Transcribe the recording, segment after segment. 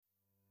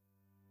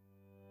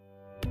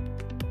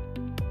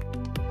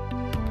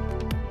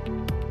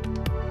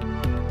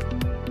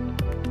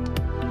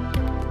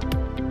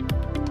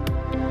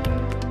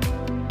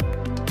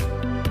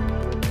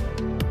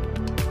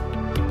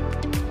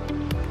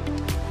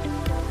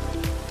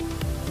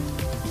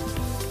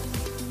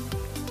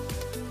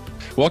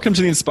Welcome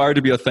to the Inspired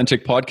to be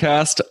Authentic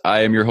podcast.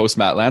 I am your host,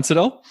 Matt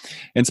Lansadell.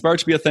 Inspired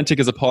to be Authentic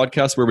is a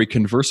podcast where we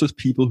converse with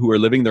people who are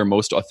living their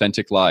most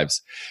authentic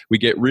lives. We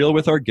get real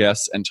with our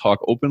guests and talk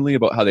openly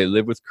about how they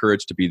live with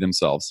courage to be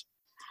themselves.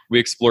 We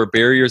explore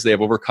barriers they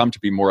have overcome to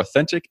be more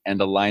authentic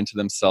and aligned to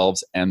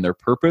themselves and their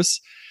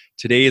purpose.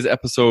 Today is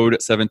episode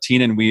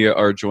 17, and we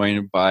are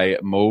joined by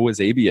Mo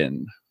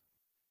Zabian.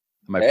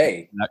 Am I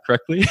pronouncing that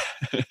correctly?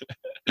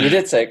 You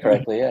did say it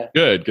correctly, yeah.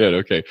 Good.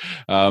 Okay.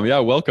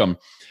 Welcome.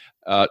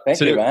 Thank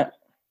you, Matt.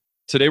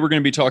 Today we're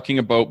going to be talking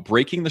about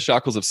breaking the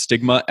shackles of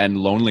stigma and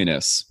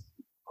loneliness.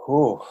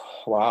 Oh,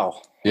 wow.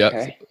 Yeah,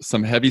 okay.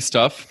 Some heavy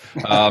stuff.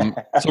 So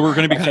we're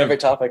going to be My favorite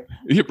topic.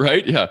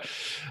 Right? Yeah.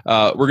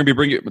 We're going to be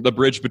bringing the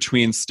bridge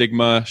between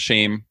stigma,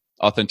 shame,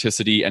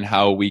 authenticity, and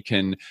how we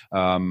can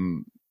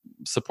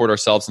support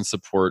ourselves and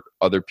support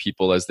other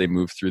people as they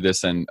move through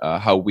this, and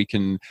how we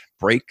can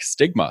break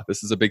stigma.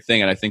 This is a big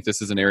thing, and I think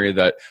this is an area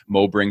that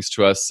Mo brings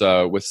to us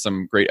with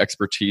some great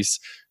expertise.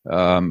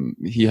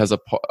 He has a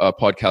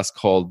podcast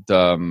called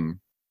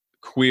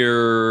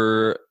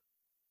Queer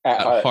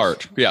at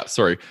Heart. Yeah,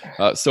 sorry.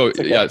 It's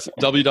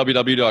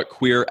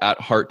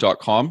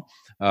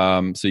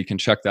www.queeratheart.com. So you can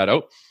check that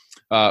out.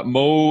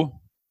 Mo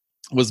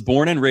was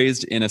born and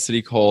raised in a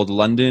city called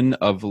London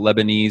of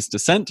Lebanese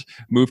descent,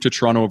 moved to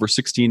Toronto over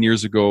 16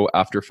 years ago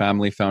after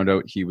family found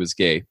out he was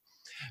gay.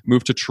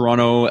 Moved to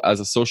Toronto as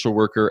a social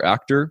worker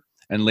actor,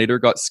 and later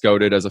got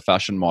scouted as a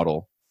fashion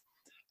model.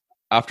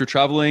 After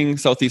traveling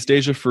Southeast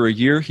Asia for a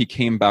year, he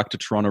came back to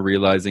Toronto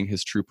realizing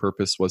his true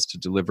purpose was to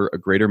deliver a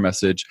greater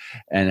message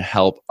and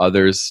help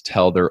others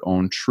tell their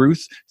own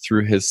truth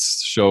through his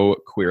show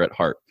Queer at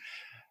Heart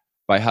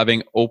by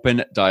having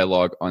open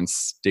dialogue on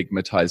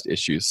stigmatized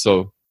issues.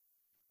 So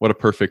what a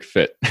perfect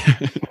fit.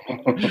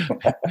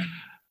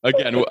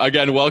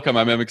 Again, welcome.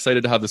 I'm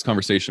excited to have this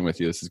conversation with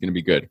you. This is going to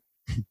be good.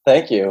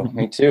 Thank you.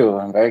 Me too.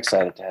 I'm very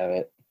excited to have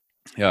it.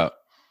 Yeah.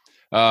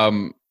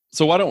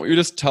 So why don't you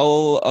just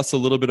tell us a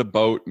little bit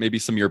about maybe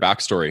some of your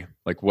backstory?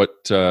 Like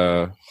what...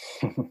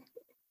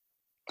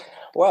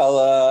 Well,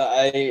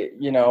 I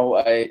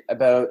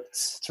about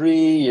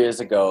 3 years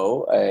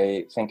ago,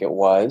 I think it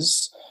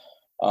was,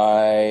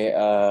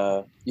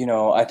 I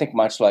think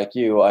much like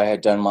you, I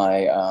had done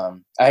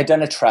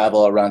a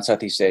travel around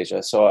Southeast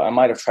Asia. So I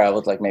might have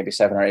traveled like maybe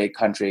 7 or 8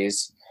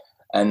 countries.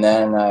 And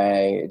then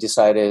I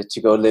decided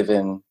to go live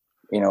in,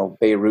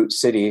 Beirut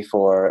City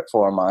for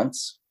 4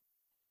 months.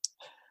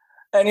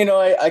 And,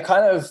 I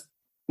kind of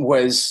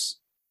was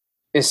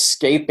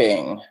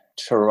escaping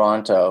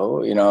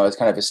Toronto, I was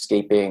kind of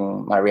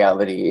escaping my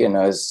reality, and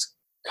I was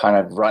kind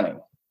of running.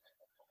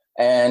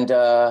 And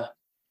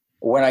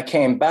when I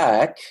came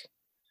back,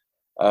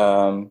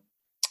 I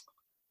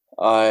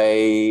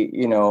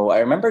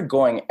remember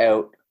going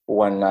out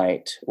one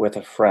night with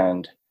a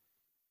friend,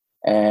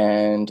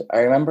 and I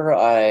remember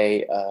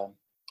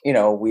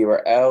we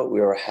were out,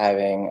 we were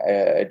having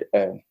a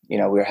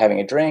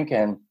drink,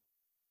 and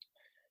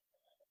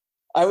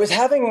I was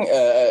having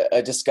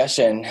a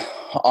discussion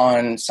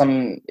on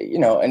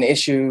an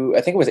issue. I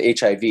think it was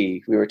HIV.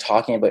 We were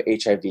talking about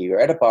HIV. We were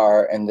at a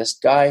bar, and this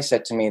guy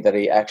said to me that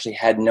he actually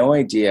had no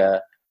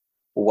idea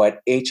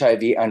what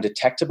HIV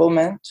undetectable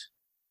meant.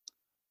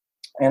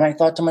 And I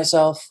thought to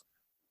myself,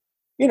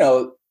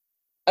 I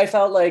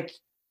felt like,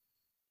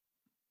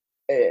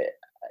 I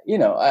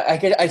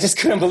just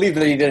couldn't believe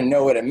that he didn't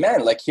know what it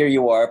meant. Like, here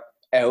you are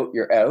you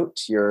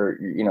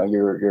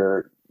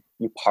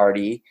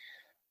party,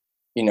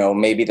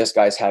 maybe this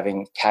guy's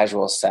having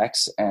casual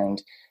sex.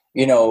 And,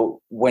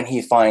 when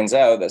he finds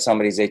out that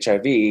somebody's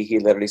HIV, he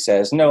literally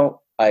says, no,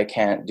 I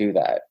can't do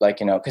that. Like,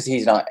 because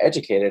he's not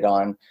educated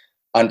on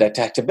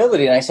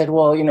undetectability. And I said,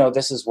 well,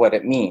 this is what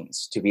it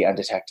means to be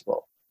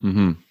undetectable.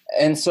 Mm-hmm.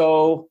 And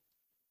so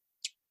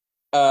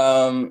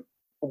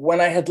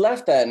when I had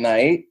left that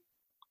night,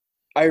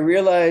 I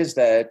realized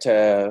that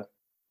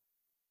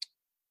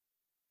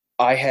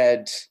I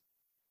had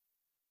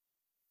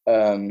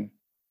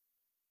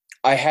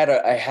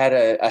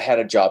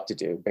a job to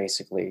do,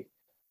 basically.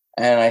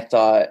 And I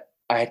thought,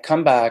 I had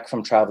come back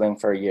from traveling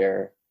for a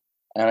year,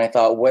 and I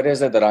thought, what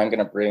is it that I'm going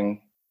to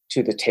bring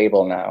to the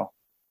table now?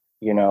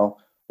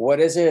 What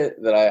is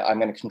it that I'm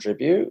going to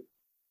contribute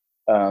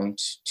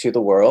to the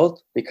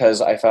world?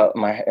 Because I felt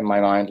in my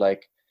mind,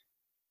 like,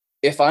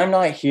 if I'm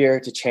not here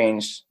to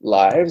change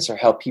lives or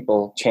help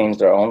people change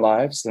their own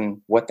lives,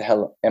 then what the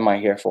hell am I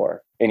here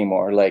for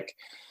anymore? Like,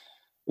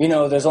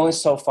 there's only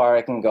so far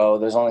I can go.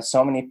 There's only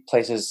so many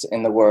places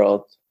in the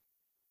world.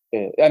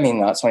 I mean,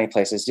 not so many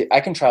places. I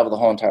can travel the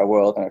whole entire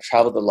world, and I've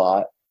traveled a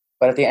lot.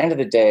 But at the end of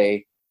the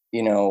day,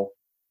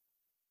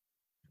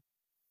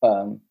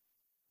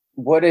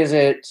 what is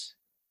it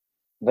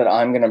that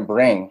I'm going to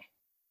bring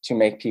to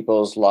make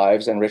people's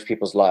lives, enrich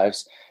people's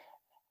lives?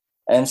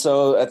 And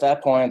so at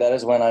that point, that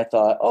is when I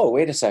thought, oh,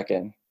 wait a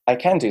second, I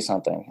can do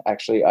something.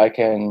 Actually, I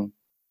can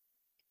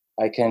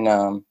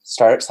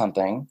start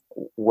something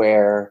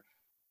where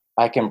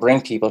I can bring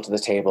people to the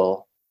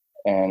table,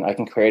 and I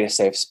can create a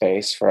safe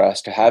space for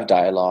us to have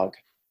dialogue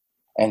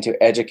and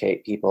to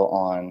educate people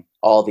on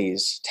all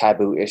these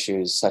taboo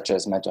issues, such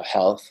as mental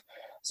health,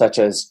 such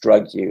as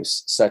drug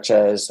use, such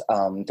as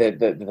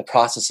the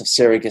process of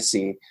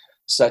surrogacy,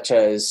 such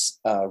as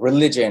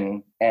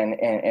religion,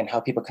 and how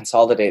people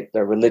consolidate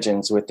their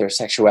religions with their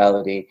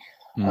sexuality,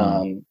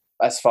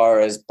 as far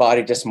as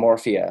body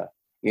dysmorphia.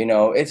 You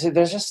know,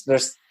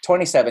 there's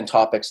 27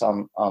 topics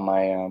on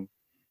my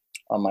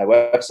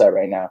website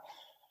right now,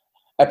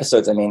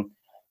 episodes, I mean.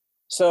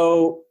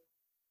 So,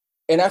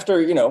 and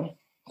after, you know,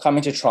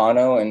 coming to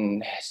Toronto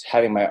and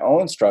having my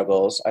own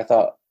struggles, I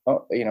thought,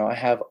 oh, you know,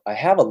 I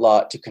have a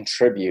lot to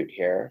contribute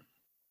here,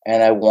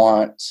 and I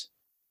want,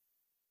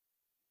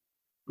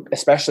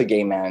 especially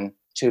gay men,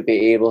 to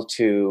be able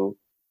to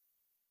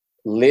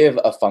live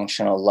a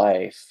functional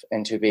life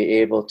and to be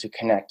able to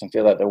connect and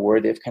feel that they're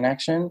worthy of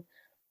connection,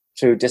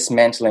 through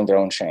dismantling their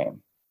own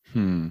shame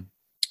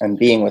and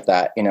being with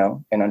that, you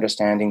know, and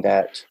understanding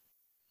that.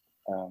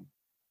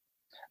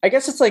 I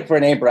guess it's like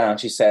Brene Brown.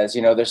 She says,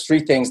 you know, there's three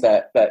things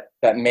that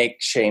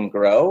make shame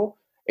grow.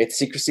 It's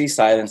secrecy,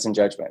 silence, and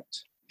judgment.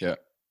 Yeah.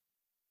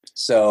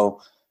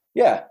 So,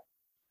 yeah.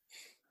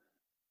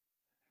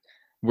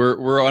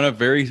 We're on a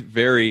very,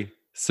 very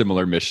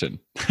similar mission.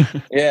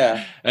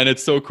 Yeah. And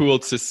it's so cool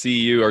to see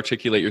you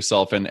articulate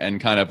yourself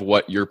and kind of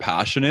what your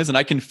passion is. And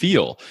I can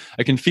feel it.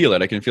 I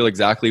can feel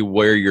exactly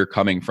where you're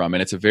coming from.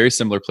 And it's a very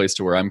similar place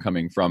to where I'm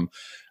coming from.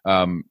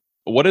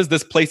 What is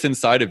this place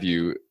inside of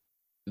you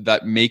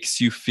that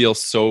makes you feel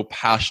so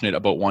passionate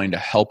about wanting to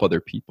help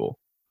other people?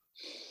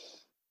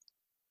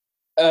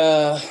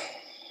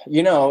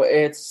 You know,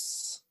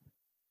 it's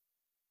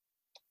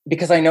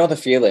because I know the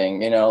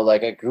feeling, you know,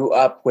 like I grew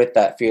up with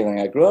that feeling.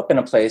 I grew up in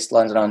a place,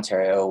 London,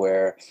 Ontario,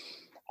 where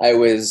I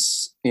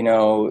was, you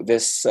know,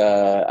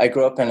 I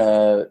grew up in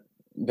I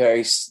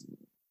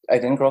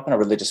didn't grow up in a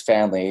religious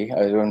family.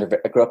 I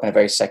grew up in a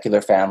very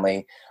secular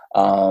family,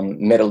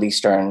 Middle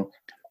Eastern,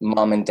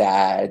 mom and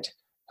dad,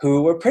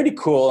 who were pretty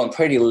cool and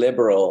pretty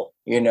liberal,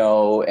 you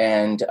know,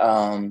 and,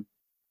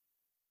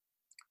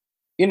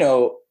 you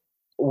know,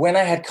 when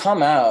I had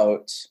come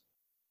out,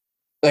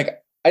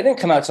 like I didn't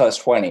come out till I was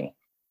 20,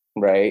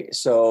 right?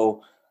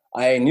 So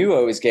I knew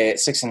I was gay at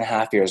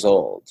 6.5 years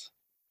old,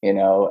 you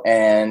know,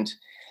 and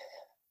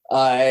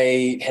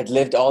I had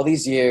lived all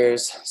these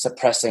years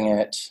suppressing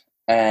it.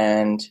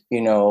 And,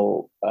 you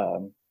know,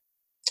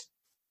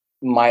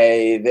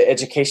 the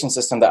education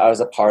system that I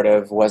was a part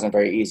of wasn't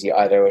very easy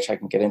either, which I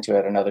can get into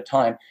at another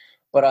time.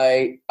 But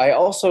I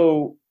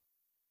also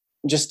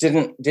just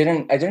I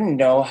didn't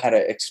know how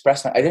to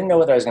express I didn't know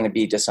whether I was going to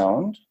be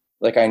disowned.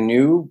 Like I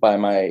knew by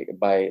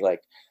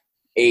like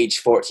age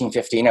 14,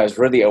 15, I was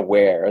really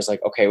aware. I was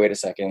like, okay, wait a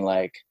second.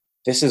 Like,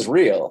 this is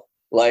real.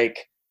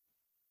 Like,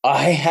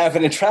 I have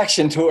an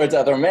attraction towards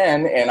other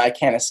men and I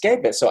can't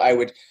escape it. So I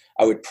would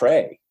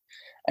pray,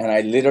 and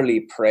I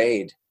literally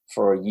prayed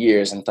for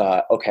years and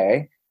thought,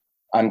 okay,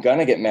 I'm going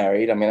to get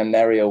married. I'm going to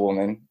marry a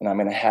woman and I'm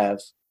going to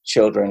have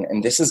children,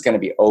 and this is going to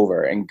be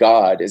over, and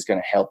God is going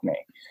to help me.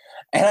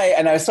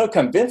 And I was so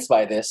convinced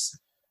by this.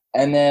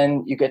 And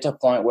then you get to a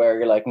point where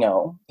you're like,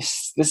 no,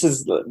 this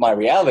is my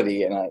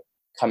reality. And I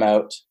came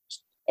out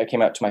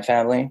to my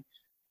family.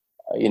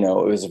 You know,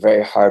 it was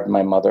very hard on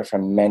my mother for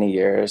many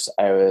years.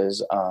 I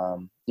was,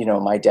 you know,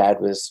 my dad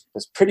was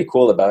pretty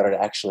cool about it,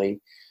 actually.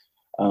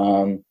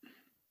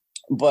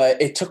 But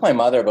it took my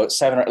mother about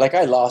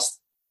I lost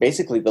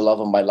basically the love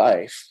of my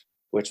life,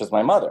 which was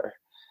my mother.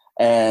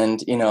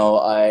 And, you know,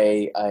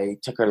 I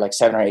took her like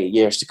 7 or 8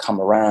 years to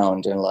come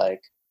around, and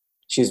like,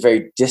 she was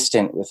very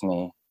distant with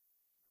me.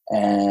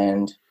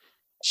 And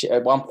she,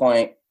 at one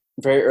point,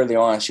 very early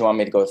on, she wanted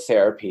me to go to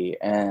therapy.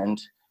 And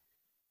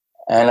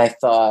I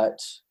thought,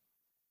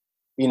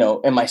 you know,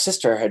 and my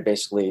sister had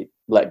basically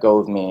let go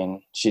of me,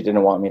 and she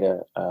didn't want me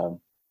to,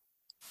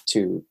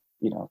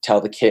 you know,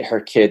 tell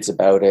her kids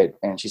about it.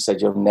 And she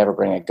said, you'll never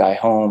bring a guy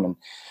home. And,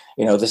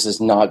 you know, this is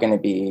not going to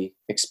be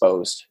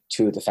exposed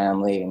to the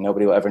family, and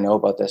nobody will ever know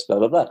about this, blah,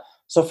 blah, blah.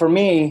 So for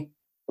me,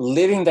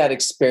 living that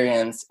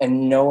experience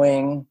and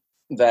knowing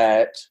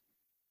that,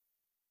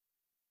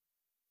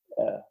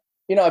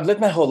 you know, I've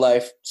lived my whole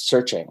life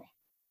searching.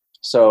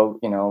 So,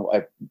 you know,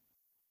 I've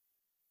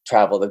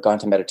traveled, I've gone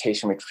to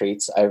meditation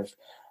retreats. I've,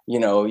 you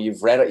know, you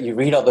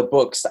read all the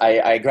books.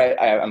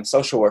 I'm a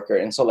social worker.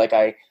 And so like,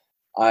 I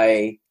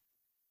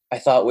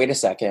thought, wait a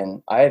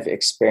second, I've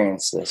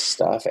experienced this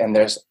stuff. And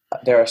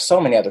there are so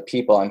many other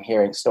people I'm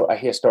hearing. So I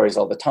hear stories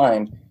all the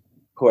time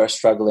who are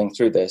struggling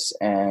through this.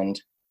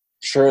 And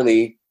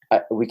surely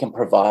we can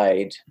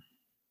provide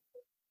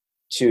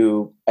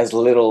to as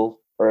little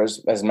or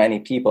as many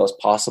people as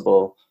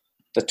possible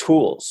the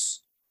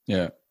tools.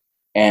 Yeah.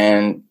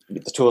 And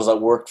the tools that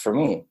worked for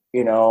me,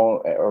 you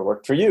know, or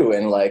worked for you.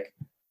 And like,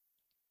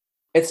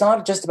 it's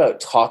not just about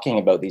talking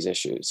about these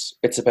issues.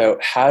 It's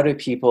about how do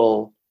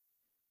people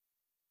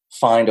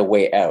find a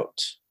way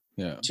out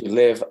to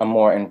live a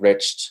more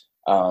enriched,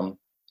 you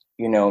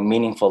know,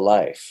 meaningful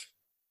life,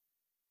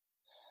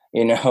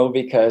 you know,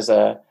 because,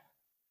 you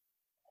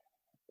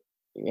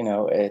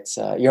know, it's,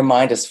 your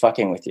mind is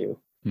fucking with you.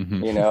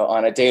 Mhm.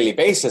 On a daily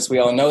basis. We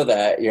all know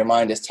that your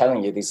mind is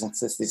telling you these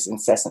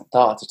incessant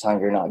thoughts are telling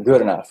you you're not good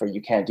enough, or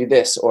you can't do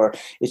this, or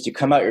if you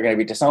come out, you're going to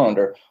be disowned,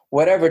 or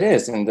whatever it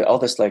is, and all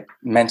this like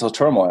mental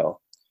turmoil.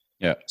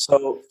 Yeah.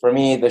 So for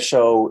me, the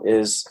show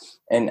is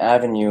an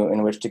avenue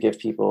in which to give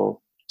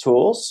people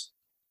tools.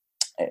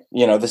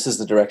 This is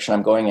the direction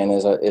I'm going in,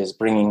 is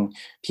bringing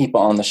people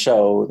on the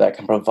show that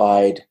can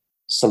provide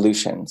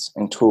solutions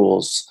and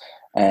tools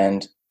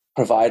and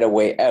provide a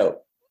way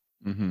out.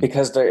 Mm-hmm.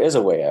 Because there is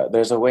a way out.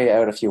 There's a way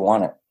out if you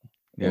want it.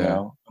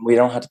 We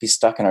don't have to be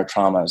stuck in our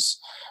traumas,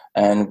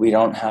 and we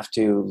don't have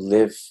to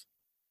live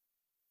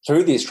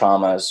through these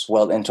traumas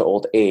well into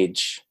old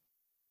age.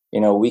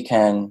 We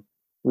can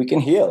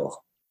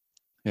heal.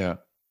 Yeah.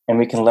 And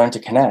we can learn to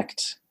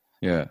connect.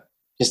 Yeah.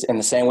 Just in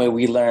the same way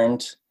we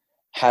learned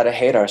how to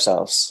hate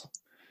ourselves.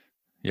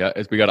 Yeah.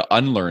 We got to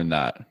unlearn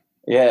that.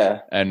 Yeah.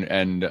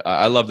 And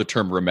I love the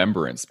term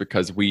remembrance,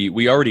 because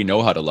we already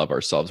know how to love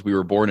ourselves. We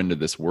were born into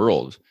this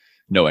world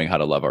knowing how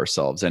to love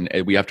ourselves, and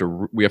we have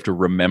to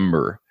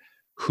remember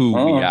who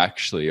we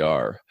actually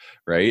are,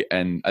 right?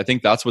 And I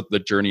think that's what the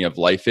journey of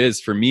life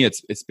is. For me,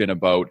 it's been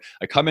about,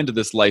 I come into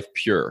this life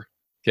pure,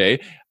 okay?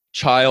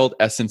 Child,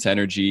 essence,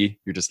 energy,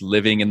 you're just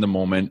living in the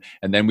moment,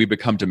 and then we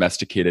become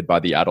domesticated by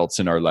the adults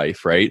in our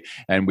life, right?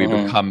 And we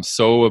become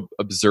so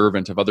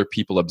observant of other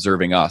people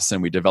observing us,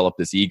 and we develop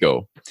this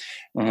ego.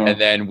 And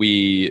then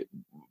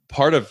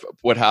part of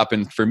what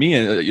happened for me,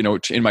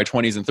 in my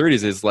 20s and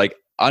 30s is like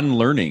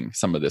unlearning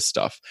some of this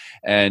stuff,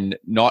 and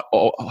not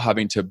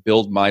having to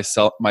build my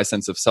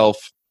sense of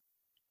self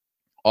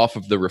off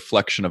of the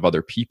reflection of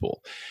other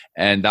people.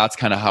 And that's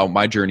kind of how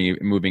my journey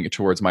moving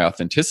towards my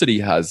authenticity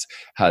has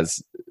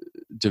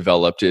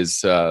developed,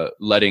 is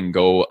letting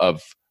go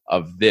of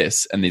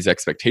this and these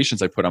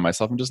expectations I put on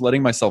myself, and just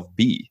letting myself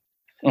be.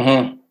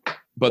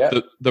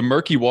 But the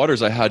murky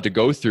waters I had to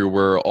go through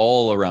were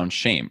all around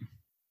shame.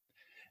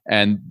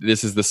 And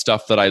this is the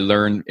stuff that I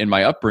learned in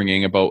my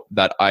upbringing about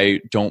that I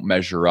don't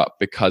measure up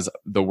because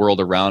the world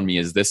around me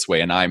is this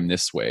way and I'm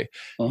this way.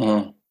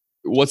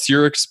 What's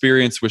your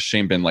experience with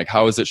shame been like?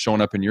 How has it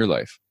shown up in your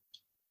life?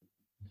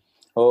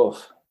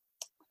 Oh,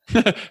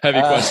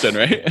 heavy question,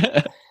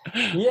 right?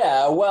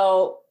 Yeah,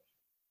 well,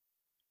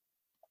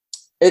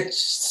 it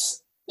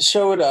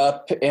showed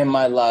up in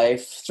my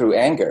life through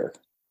anger.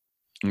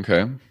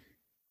 Okay.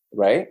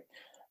 Right?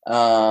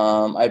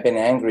 I've been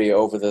angry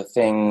over the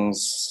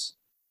things,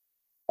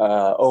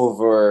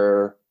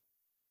 over,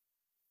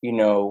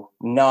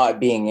 not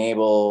being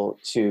able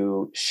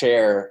to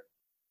share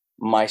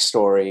my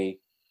story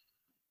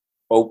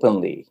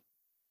openly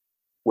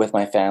with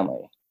my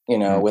family,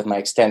 with my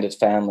extended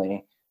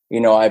family.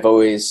 I've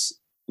always,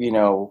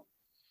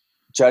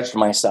 judged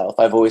myself.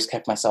 I've always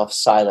kept myself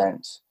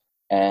silent,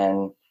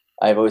 and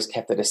I've always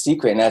kept it a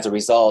secret. And as a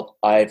result,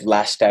 I've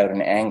lashed out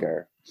in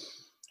anger.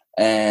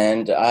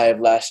 And I've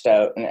lashed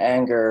out in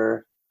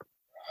anger,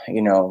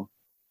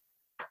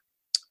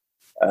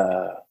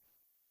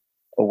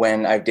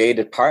 when I've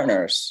dated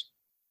partners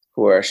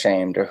who are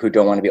ashamed or who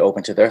don't want to be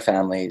open to their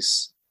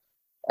families.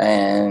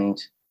 And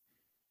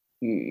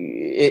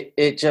it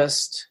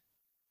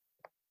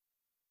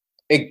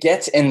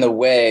gets in the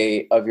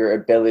way of your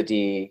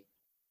ability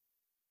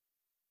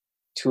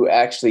to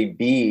actually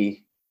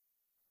be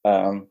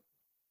in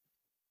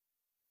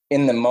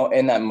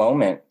that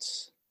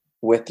moment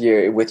with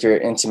your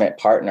intimate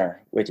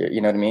partner, with your, you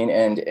know what I mean?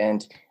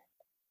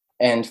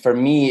 And for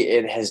me,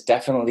 it has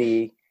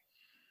definitely,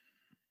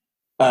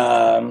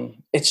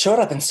 it showed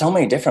up in so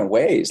many different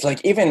ways.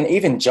 Like even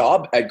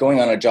going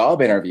on a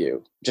job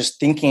interview, just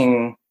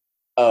thinking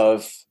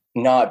of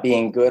not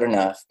being good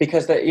enough,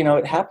 because that,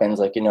 it happens.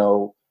 Like,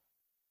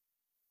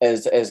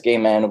 as gay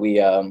men,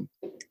 we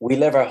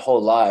live our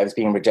whole lives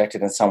being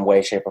rejected in some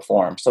way, shape, or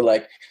form. So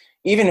like,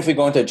 even if we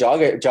go into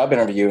a job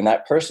interview and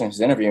that person who's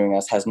interviewing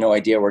us has no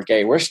idea we're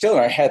gay, we're still in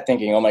our head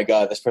thinking, oh my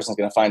God, this person's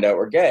going to find out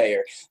we're gay,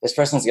 or this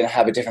person's going to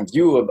have a different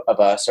view of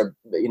us, or,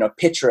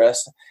 picture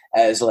us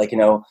as like,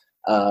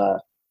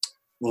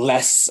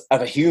 less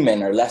of a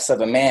human, or less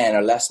of a man,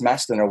 or less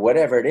masculine, or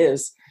whatever it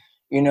is,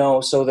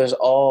 so there's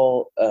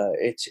all,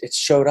 it's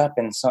showed up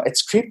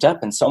it's creeped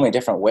up in so many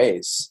different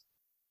ways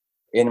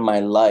in my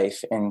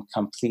life, and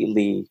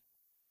completely,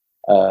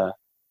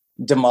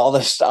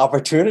 demolished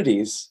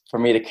opportunities for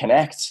me to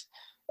connect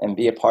and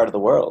be a part of the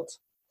world.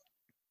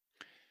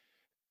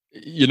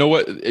 You know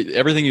what?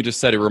 Everything you just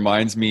said, it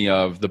reminds me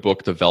of the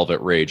book, The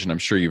Velvet Rage, and I'm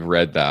sure you've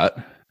read that.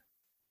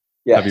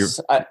 Yes,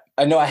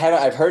 I know I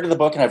haven't. I've heard of the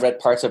book and I've read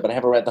parts of it, but I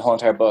haven't read the whole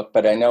entire book.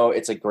 But I know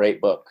it's a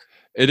great book.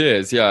 It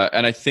is, yeah.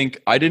 And I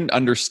think I didn't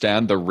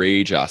understand the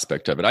rage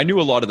aspect of it. I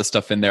knew a lot of the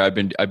stuff in there. I've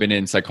been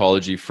in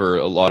psychology for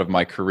a lot of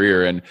my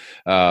career, and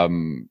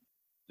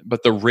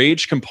but the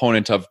rage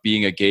component of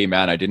being a gay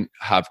man, I didn't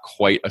have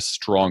quite a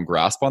strong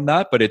grasp on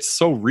that, but it's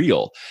so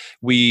real.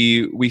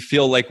 We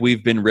feel like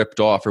we've been ripped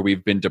off, or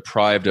we've been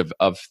deprived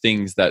of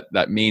things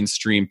that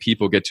mainstream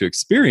people get to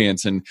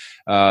experience. And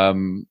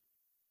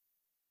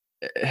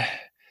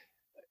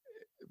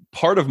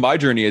part of my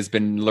journey has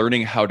been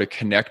learning how to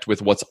connect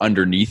with what's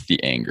underneath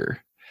the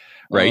anger,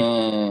 right?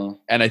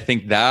 And I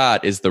think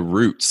that is the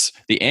roots.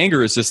 The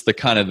anger is just the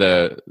kind of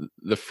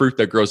the fruit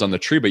that grows on the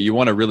tree, but you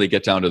want to really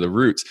get down to the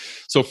roots.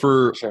 So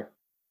for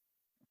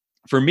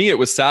me, it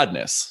was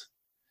sadness.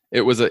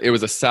 It was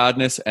a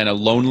sadness and a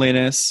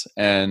loneliness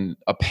and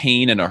a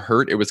pain and a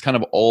hurt. It was kind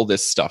of all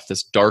this stuff,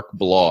 this dark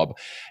blob.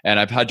 And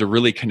I've had to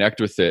really connect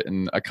with it.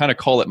 And I kind of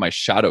call it my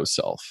shadow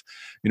self.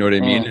 You know what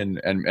I mean?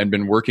 And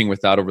been working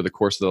with that over the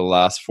course of the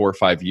last 4 or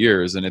 5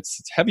 years. And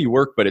it's heavy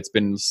work, but it's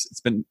been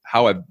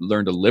how I've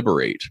learned to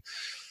liberate.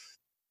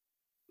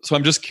 So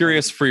I'm just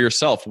curious for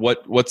yourself,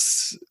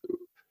 what's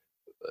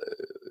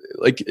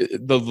like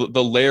the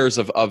layers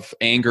of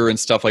anger and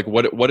stuff, like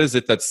what is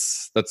it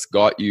that's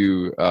got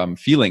you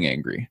feeling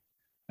angry,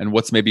 and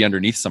what's maybe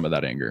underneath some of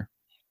that anger?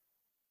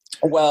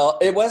 Well,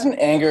 it wasn't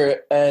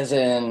anger as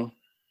in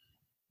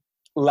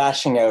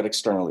lashing out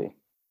externally.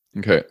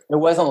 Okay. It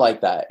wasn't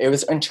like that. It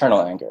was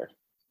internal anger.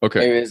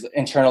 Okay. It was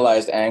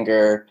internalized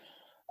anger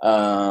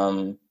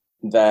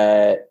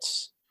that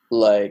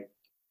like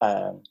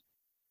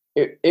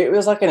it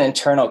was like an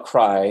internal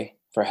cry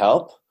for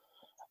help.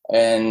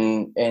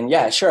 And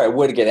yeah, sure, I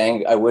would get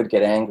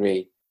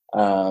angry.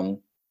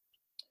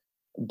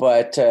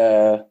 But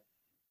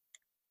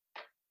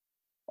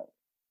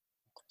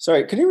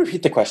sorry, could you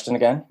repeat the question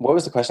again? What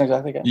was the question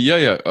exactly again?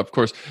 Yeah, of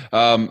course.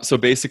 So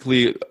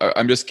basically,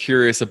 I'm just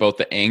curious about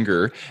the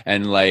anger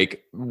and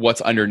like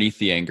what's underneath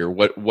the anger.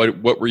 What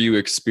were you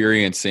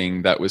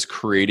experiencing that was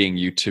creating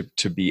you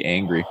to be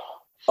angry?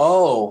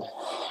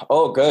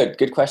 Oh,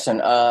 good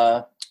question.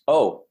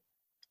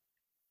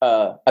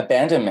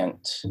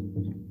 Abandonment,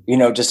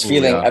 just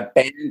feeling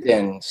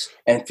abandoned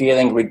and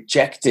feeling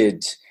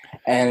rejected.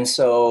 And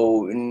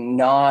so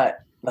not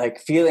like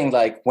feeling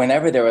like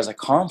whenever there was a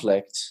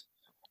conflict,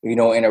 in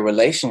a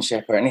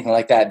relationship or anything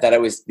like that, that it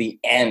was the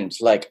end,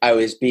 like I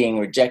was being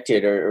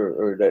rejected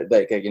or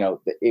like,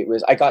 it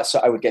was,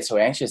 I would get so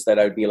anxious that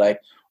I would be like,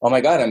 oh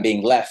my God, I'm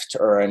being left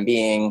or I'm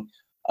being,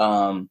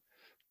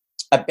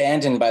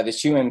 abandoned by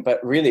this human, but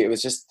really it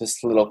was just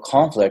this little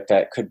conflict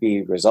that could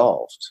be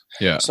resolved.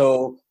 Yeah.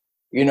 So,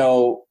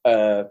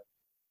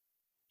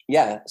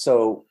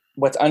 so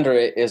what's under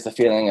it is the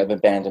feeling of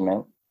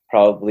abandonment,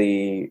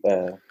 probably,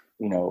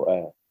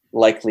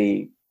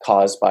 likely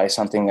caused by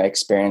something I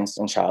experienced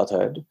in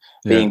childhood,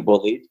 being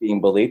bullied,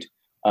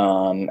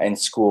 in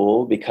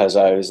school because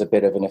I was a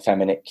bit of an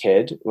effeminate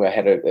kid who I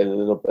had a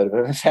little bit of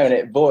an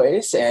effeminate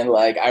voice. And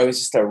like, I was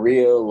just a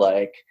real,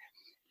 like,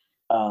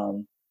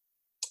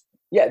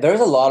 there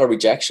was a lot of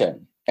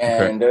rejection,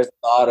 and there's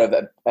a lot of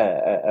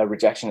a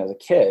rejection as a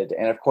kid.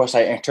 And of course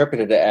I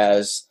interpreted it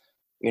as,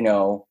 I'm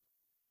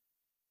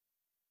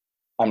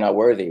not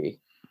worthy,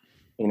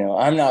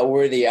 I'm not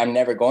worthy. I'm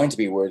never going to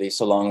be worthy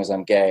so long as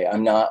I'm gay.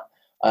 I'm not.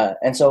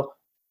 And so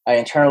I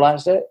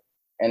internalized it,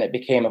 and it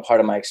became a part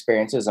of my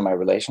experiences and my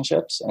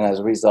relationships. And as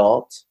a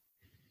result,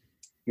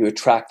 you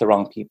attract the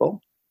wrong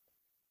people.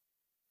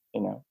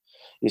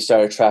 You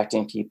start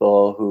attracting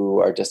people who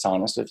are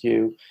dishonest with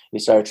you. You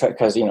start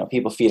because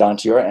people feed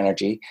onto your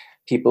energy.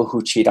 People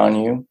who cheat on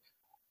you,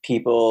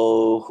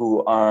 people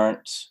who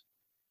aren't,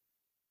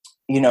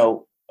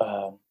 who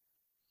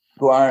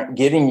aren't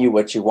giving you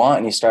what you want,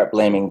 and you start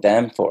blaming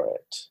them for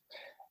it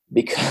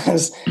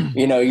because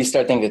you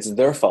start thinking it's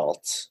their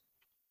fault.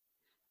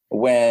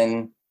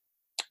 When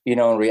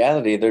in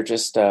reality they're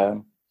just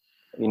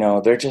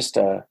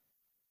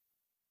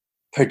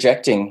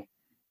projecting,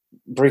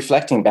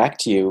 reflecting back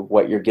to you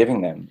what you're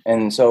giving them.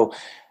 And so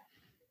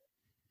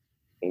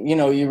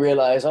you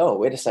realize, oh,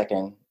 wait a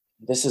second,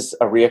 this is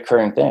a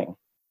reoccurring thing,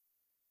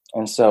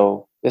 and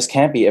so this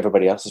can't be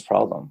everybody else's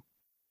problem.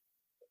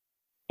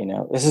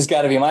 This has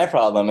got to be my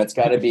problem. It's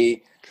got to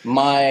be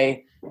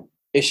my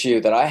issue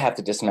that I have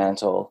to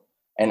dismantle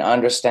and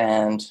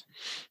understand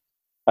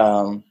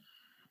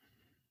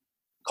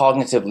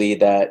cognitively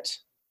that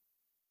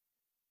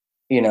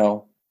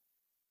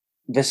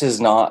this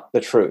is not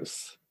the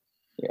truth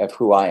of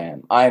who I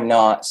am. I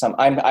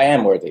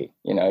am worthy.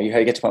 You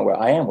get to the point where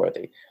I am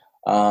worthy.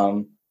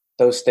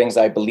 Those things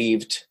I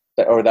believed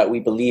that we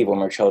believe when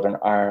we're children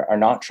are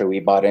not true. We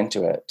bought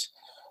into it.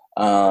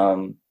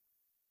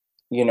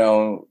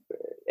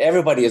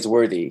 Everybody is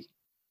worthy,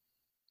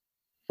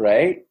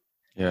 right?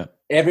 Yeah.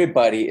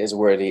 Everybody is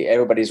worthy.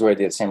 Everybody's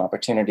worthy of the same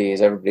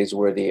opportunities. Everybody's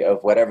worthy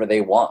of whatever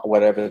they want,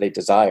 whatever they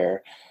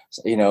desire,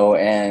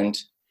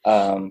 and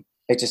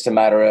it's just a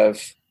matter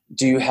of,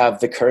 do you have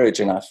the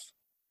courage enough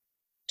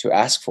to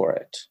ask for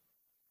it?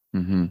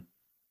 Mm-hmm.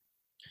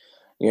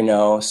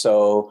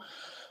 So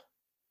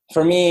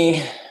for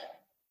me,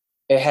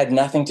 it had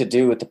nothing to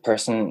do with the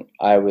person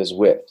I was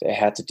with. It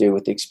had to do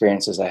with the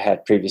experiences I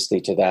had previously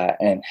to that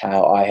and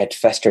how I had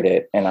festered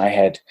it. And I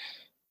had,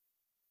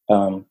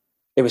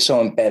 it was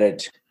so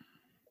embedded.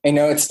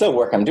 It's still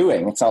work I'm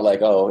doing. It's not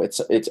like, oh,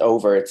 it's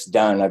over, it's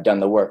done, I've done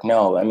the work.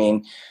 No, I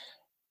mean,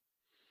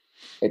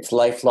 it's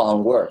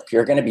lifelong work.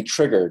 You're going to be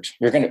triggered.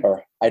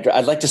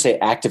 I'd like to say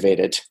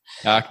activated.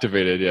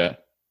 Activated, yeah.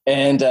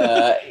 And,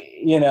 I'm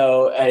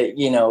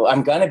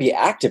going to be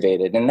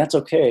activated, and that's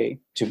okay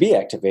to be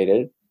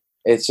activated.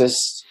 It's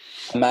just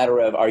a matter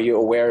of, are you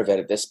aware of it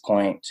at this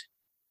point,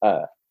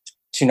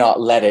 to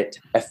not let it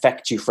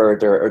affect you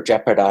further or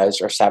jeopardize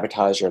or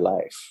sabotage your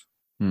life.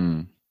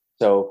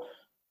 So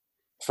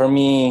for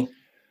me,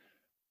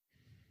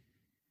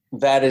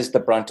 that is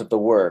the brunt of the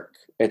work.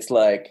 It's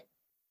like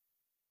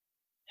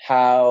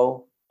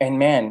how, and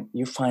man,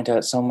 you find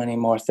out so many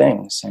more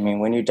things. I mean,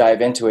 when you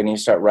dive into it and you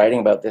start writing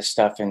about this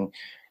stuff and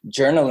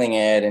journaling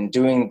it and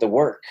doing the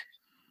work,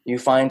 you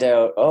find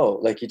out,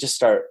 like you just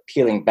start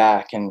peeling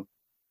back and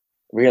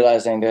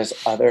realizing there's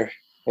other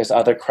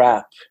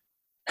crap,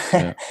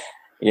 Yeah.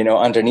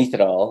 Underneath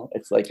it all.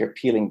 It's like you're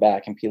peeling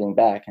back. And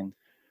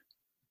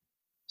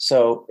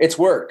so it's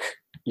work,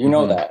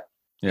 that.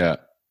 Yeah.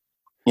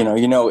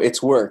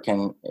 It's work.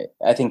 And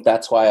I think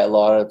that's why a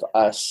lot of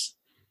us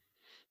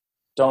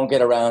don't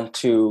get around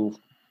to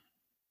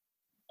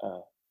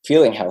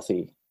feeling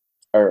healthy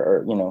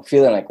or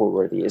feeling like we're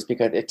worthy, is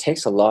because it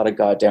takes a lot of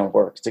goddamn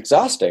work. It's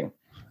exhausting.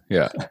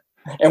 Yeah.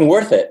 And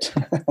worth it.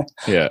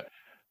 Yeah.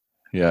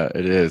 Yeah,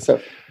 it is. So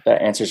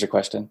that answers your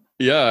question.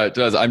 Yeah, it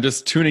does. I'm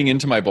just tuning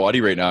into my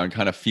body right now and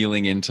kind of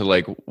feeling into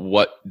like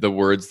what the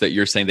words that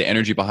you're saying, the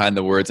energy behind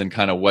the words, and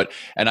kind of what,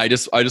 and I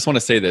just want to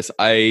say this.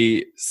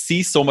 I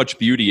see so much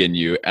beauty in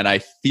you and I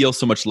feel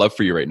so much love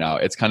for you right now.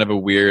 It's kind of a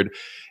weird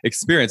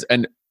experience.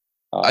 And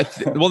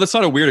well, that's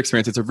not a weird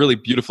experience. It's a really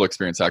beautiful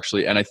experience,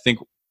 actually. And I think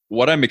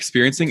what I'm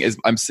experiencing is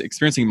I'm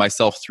experiencing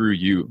myself through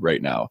you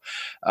right now,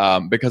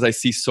 because I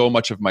see so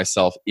much of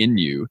myself in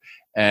you.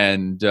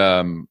 And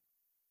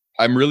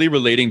I'm really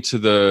relating to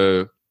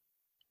the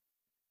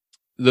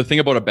thing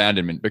about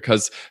abandonment,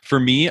 because for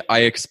me, I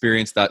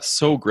experienced that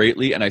so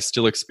greatly, and I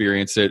still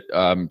experience it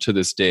to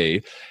this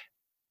day.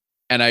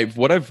 And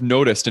what I've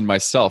noticed in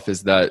myself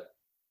is that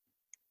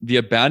the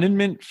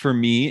abandonment for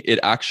me, it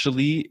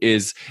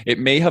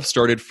may have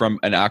started from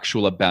an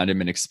actual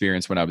abandonment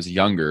experience when I was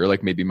younger,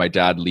 like maybe my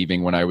dad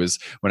leaving when I was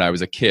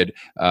a kid.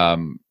 But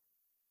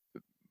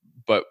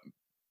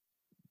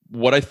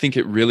what I think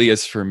it really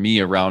is for me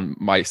around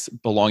my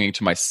belonging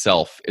to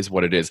myself is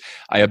what it is.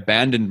 I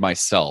abandoned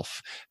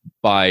myself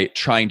by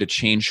trying to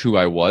change who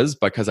I was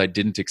because I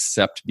didn't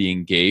accept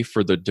being gay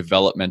for the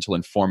developmental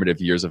and formative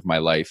years of my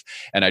life.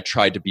 And I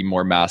tried to be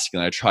more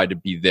masculine. I tried to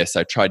be this.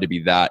 I tried to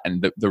be that.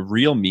 And the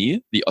real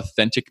me, the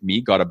authentic me,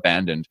 got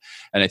abandoned.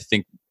 And I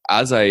think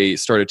as I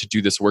started to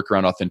do this work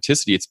around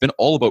authenticity, it's been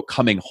all about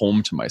coming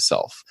home to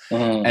myself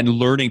and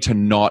learning to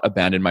not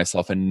abandon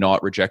myself and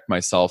not reject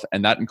myself.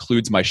 And that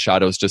includes my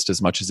shadows just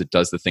as much as it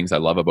does the things I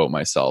love about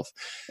myself.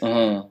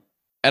 And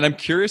I'm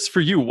curious for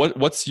you,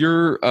 what's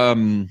your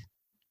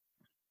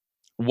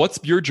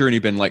journey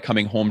been like,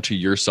 coming home to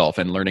yourself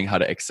and learning how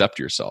to accept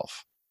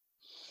yourself?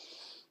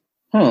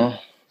 Well,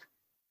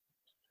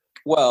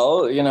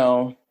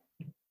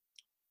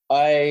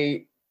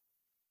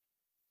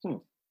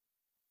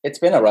 it's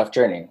been a rough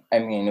journey. I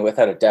mean,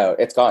 without a doubt,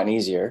 it's gotten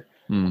easier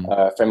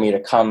for me to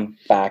come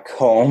back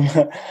home,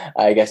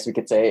 I guess we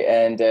could say.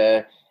 And,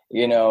 it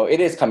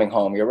is coming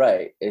home. You're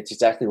right. It's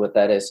exactly what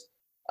that is.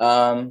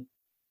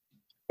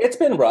 It's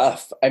been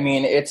rough. I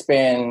mean, it's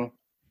been,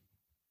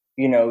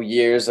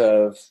 years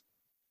of,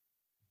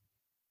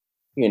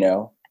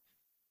 you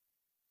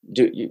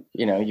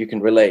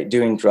can relate,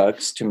 doing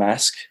drugs to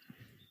mask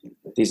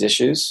these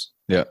issues.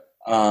 Yeah.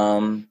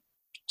 To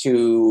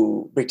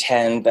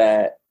pretend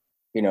that,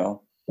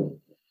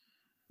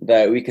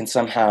 that we can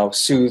somehow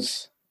soothe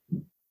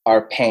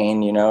our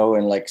pain,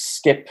 and like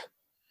skip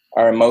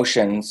our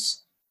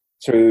emotions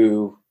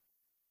through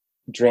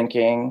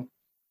drinking,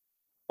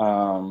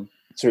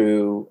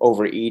 through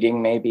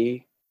overeating,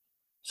 maybe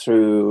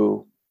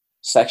through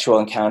sexual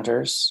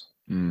encounters,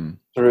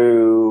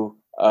 through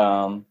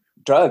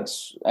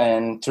drugs,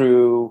 and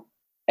through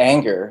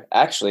anger.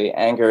 Actually,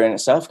 anger in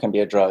itself can be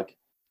a drug.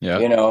 Yeah.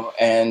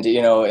 And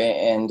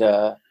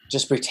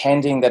just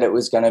pretending that it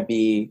was going to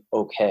be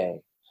okay.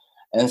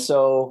 And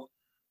so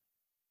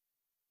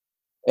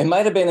it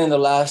might have been in the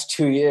last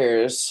 2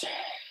 years,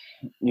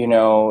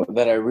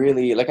 that I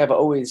really, like, I've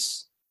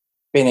always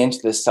been into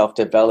this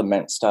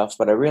self-development stuff,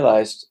 but I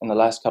realized in the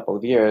last couple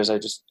of years,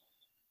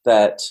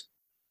 that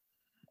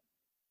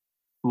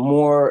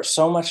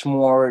so much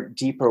more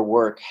deeper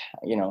work,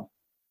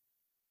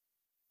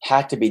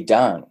 has to be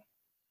done,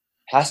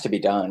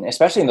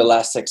 especially in the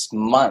last 6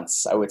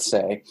 months, I would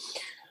say,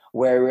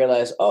 where I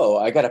realized,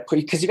 I got to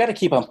because you got to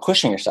keep on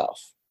pushing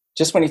yourself.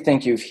 Just when you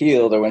think you've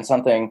healed, or when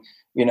something,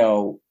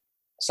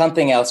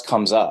 something else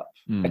comes up,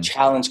 a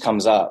challenge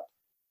comes up.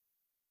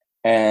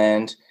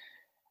 And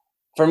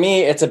for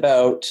me, it's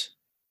about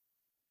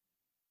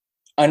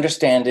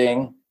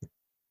understanding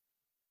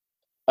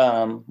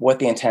what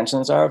the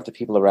intentions are of the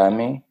people around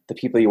me, the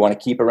people you want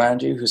to keep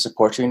around you who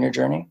support you in your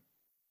journey.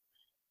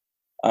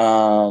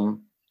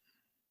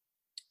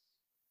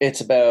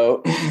 It's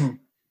about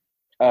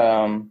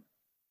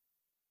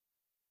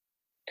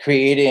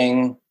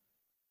creating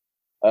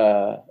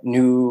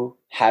new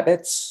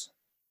habits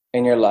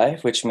in your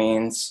life, which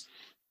means,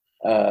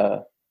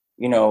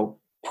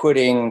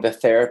 putting the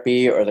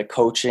therapy or the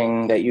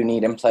coaching that you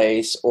need in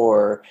place,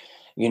 or,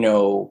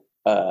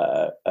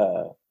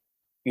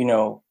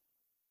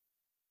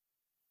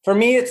 for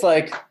me, it's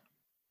like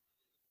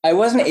I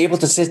wasn't able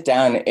to sit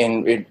down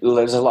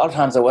there's a lot of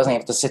times I wasn't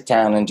able to sit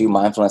down and do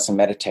mindfulness and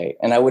meditate.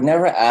 And I would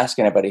never ask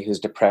anybody who's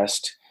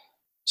depressed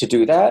to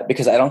do that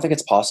because I don't think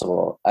it's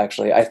possible,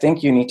 actually. I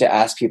think you need to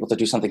ask people to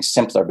do something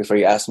simpler before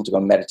you ask them to go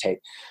meditate.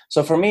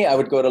 So for me, I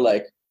would go to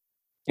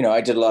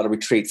I did a lot of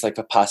retreats like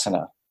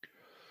Vipassana.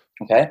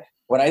 Okay.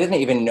 When I didn't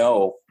even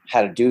know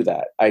how to do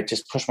that, I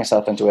just pushed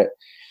myself into it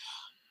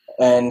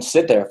and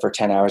sit there for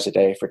 10 hours a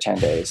day for 10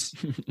 days,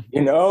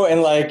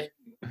 and like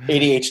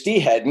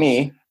ADHD had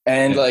me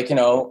and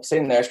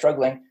sitting there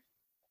struggling.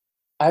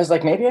 I was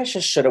like, maybe I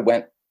should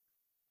have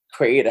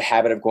create a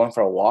habit of going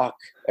for a walk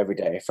every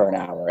day for an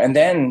hour and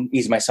then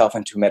ease myself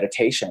into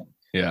meditation.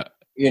 Yeah.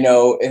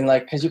 And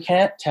because you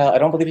can't I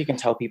don't believe you can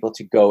tell people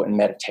to go and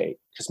meditate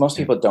because most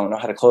people don't know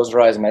how to close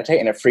their eyes and meditate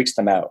and it freaks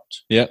them out.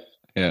 Yeah.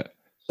 Yeah.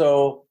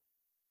 So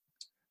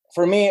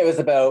for me, it was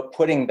about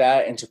putting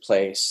that into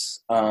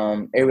place.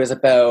 It was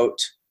about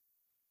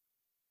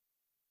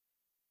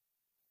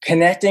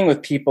connecting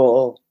with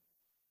people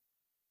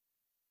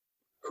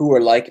who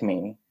were like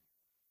me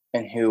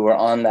and who were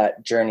on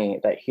that journey,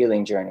 that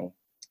healing journey.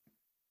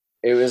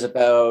 It was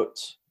about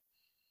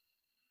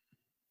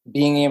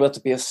being able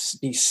to be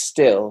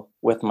still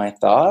with my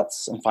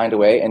thoughts and find a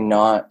way and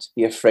not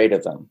be afraid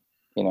of them,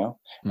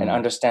 and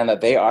understand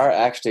that they are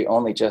actually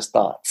only just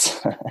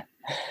thoughts,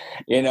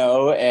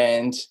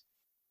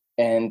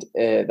 and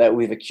that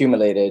we've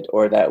accumulated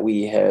or that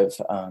we have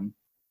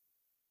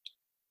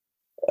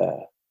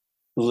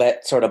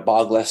let sort of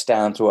bog us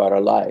down throughout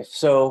our life.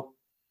 So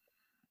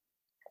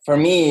for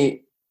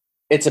me,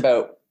 it's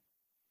about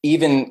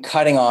even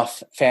cutting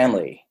off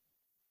family.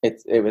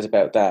 It was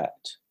about that.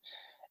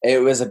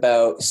 It was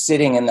about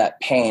sitting in that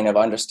pain of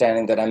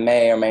understanding that I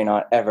may or may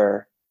not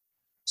ever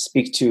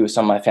speak to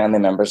some of my family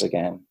members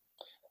again.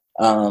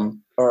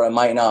 Or I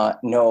might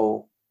not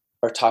know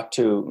or talk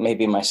to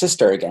maybe my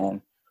sister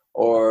again,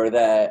 or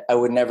that I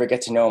would never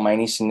get to know my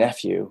niece and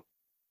nephew,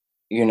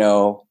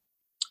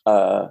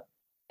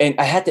 and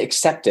I had to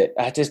accept it.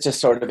 I had to just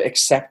sort of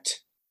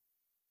accept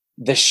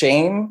the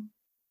shame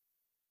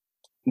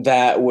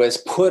that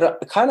was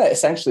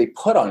essentially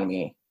put on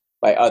me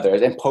by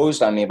others,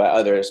 imposed on me by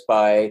others,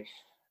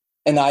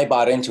 and I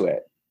bought into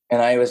it.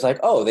 And I was like,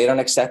 oh, they don't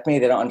accept me.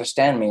 They don't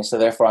understand me. So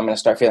therefore I'm going to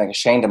start feeling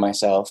ashamed of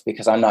myself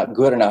because I'm not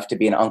good enough to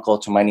be an uncle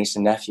to my niece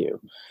and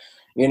nephew,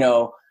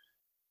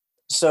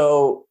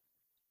 So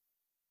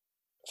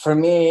for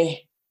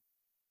me,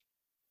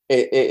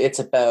 it's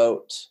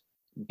about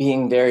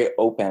being very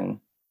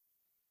open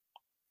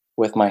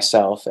with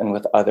myself and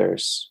with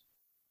others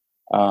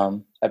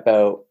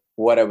about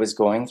what I was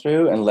going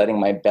through and letting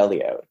my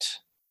belly out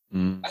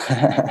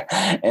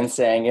and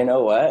saying, you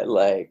know what,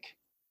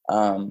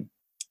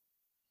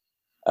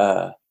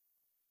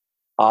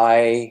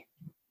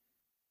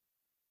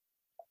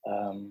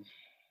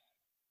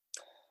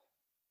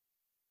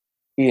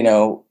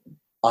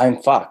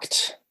 I'm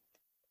fucked.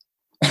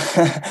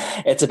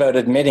 It's about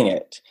admitting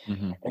it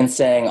and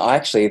saying,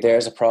 actually,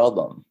 there's a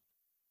problem.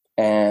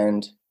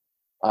 And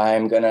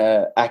I'm going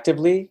to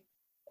actively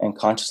and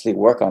consciously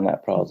work on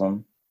that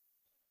problem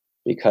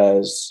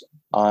because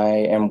I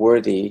am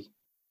worthy,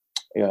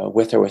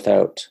 with or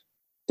without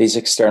these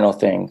external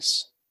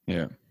things.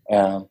 Yeah.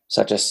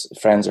 Such as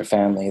friends or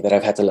family that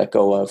I've had to let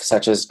go of,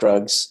 such as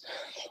drugs,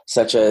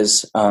 such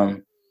as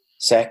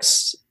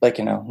sex,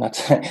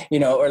 not,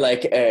 or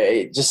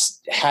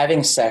just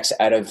having sex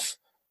out of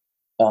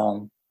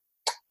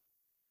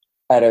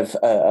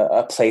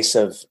a place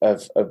of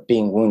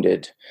being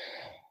wounded.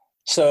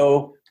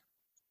 So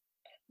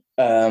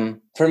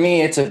for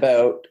me, it's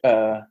about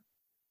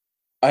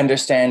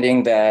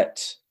understanding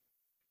that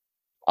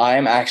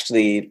I'm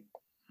actually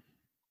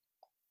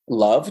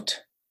loved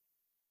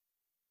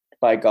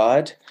by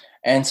God.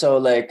 And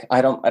so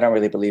I don't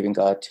really believe in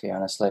God, to be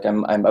honest.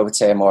 I would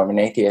say I'm more of an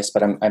atheist,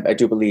 but I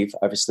do believe,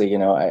 obviously,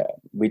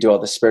 we do all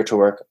the spiritual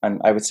work.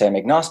 I would say I'm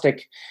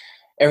agnostic.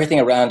 Everything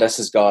around us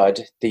is God,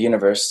 the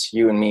universe,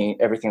 you and me,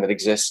 everything that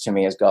exists to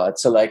me is God.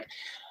 So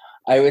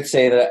I would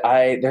say that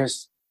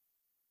there's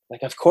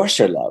of course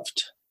you're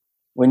loved.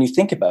 When you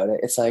think about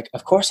it, it's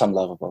of course I'm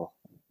lovable.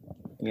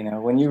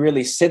 When you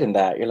really sit in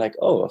that, you're like,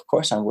 oh, of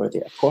course I'm worthy.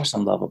 Of course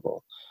I'm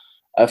lovable.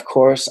 Of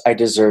course I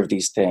deserve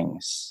these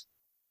things.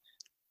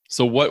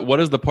 So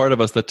what is the part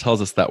of us that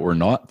tells us that we're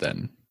not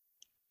then?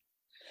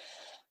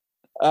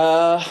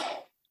 The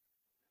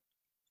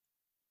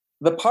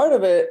part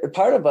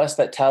of us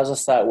that tells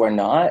us that we're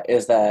not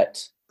is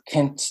that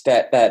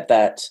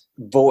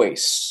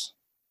voice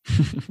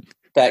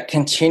that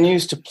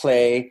continues to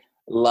play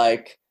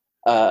like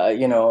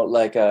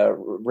a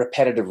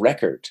repetitive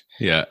record.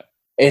 Yeah.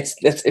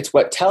 It's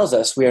what tells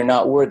us we are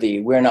not worthy,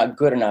 we're not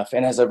good enough.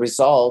 And as a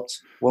result,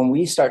 when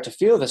we start to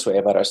feel this way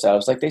about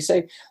ourselves, like they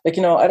say, I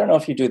don't know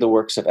if you do the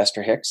works of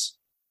Esther Hicks.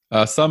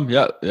 Some,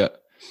 yeah.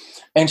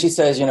 And she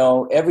says,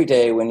 every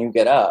day when you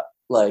get up,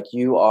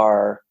 you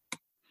are,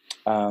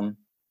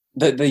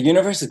 the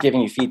universe is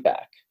giving you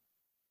feedback.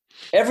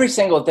 Every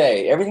single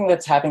day, everything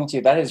that's happening to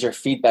you, that is your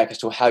feedback as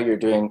to how you're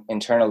doing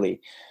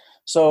internally.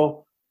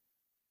 So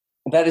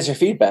that is your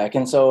feedback.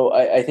 And so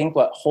I think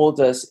what holds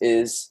us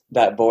is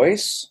that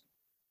voice.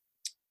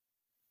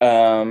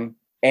 And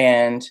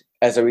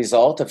as a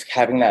result of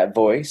having that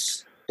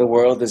voice, the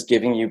world is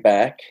giving you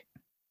back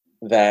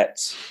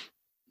that,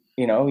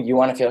 you know, you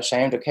want to feel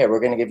ashamed. Okay, we're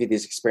going to give you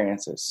these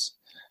experiences.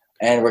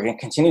 And we're going to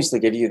continuously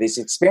give you these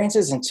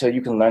experiences until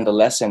you can learn the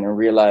lesson and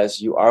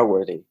realize you are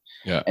worthy.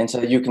 Yeah.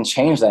 Until you can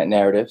change that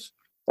narrative,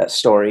 that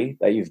story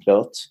that you've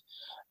built,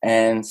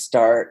 and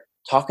start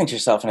talking to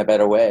yourself in a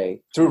better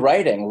way through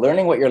writing,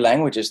 learning what your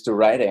language is through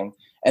writing,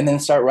 and then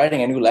start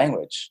writing a new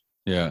language.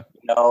 Yeah.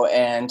 You know,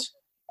 and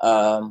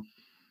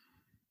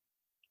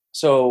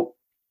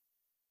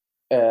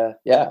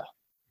yeah.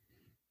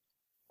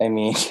 I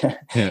mean,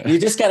 you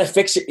just got to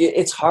fix it.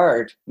 It's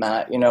hard,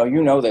 Matt. You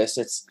know this.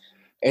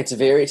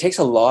 It takes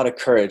a lot of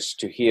courage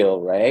to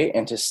heal, right?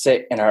 And to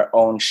sit in our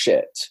own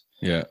shit.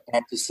 Yeah.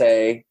 And to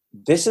say,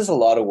 this is a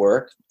lot of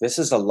work. This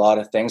is a lot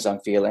of things I'm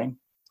feeling.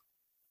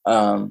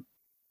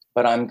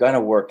 But I'm going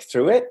to work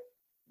through it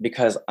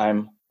because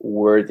I'm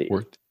worthy.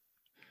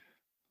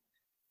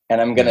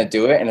 And I'm going to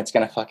do it, and it's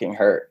going to fucking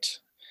hurt.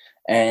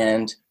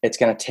 And it's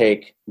going to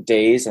take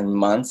days and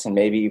months and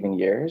maybe even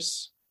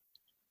years.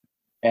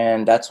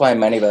 And that's why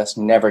many of us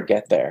never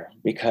get there,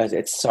 because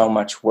it's so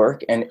much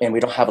work, and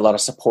we don't have a lot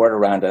of support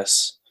around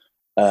us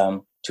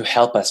to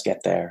help us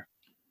get there,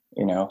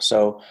 you know.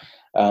 So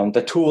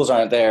the tools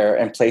aren't there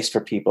in place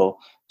for people.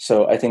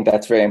 So I think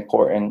that's very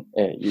important,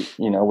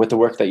 you know, with the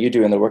work that you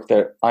do and the work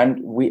that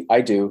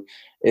I do,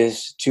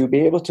 is to be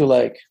able to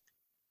like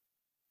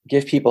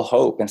give people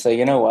hope and say,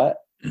 you know what,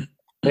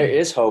 there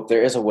is hope,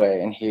 there is a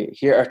way, and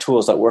here are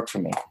tools that work for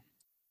me.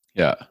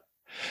 Yeah.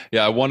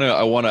 Yeah, I want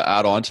to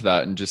add on to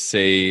that and just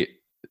say,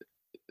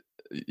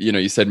 you know,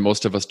 you said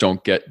most of us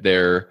don't get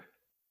there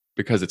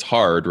because it's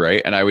hard,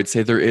 right? And I would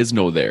say there is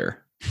no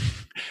there.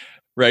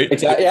 Right?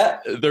 Exactly. Yeah.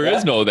 There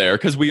is no there,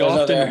 because we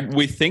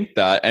think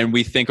that, and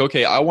we think,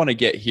 okay, I want to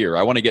get here.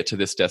 I want to get to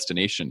this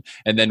destination.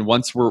 And then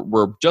once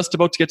we're just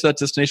about to get to that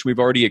destination, we've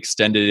already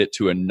extended it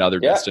to another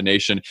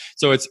destination.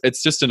 So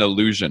it's just an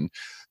illusion.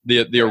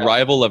 The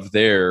arrival of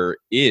there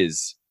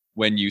is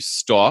when you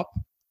stop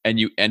and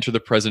you enter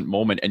the present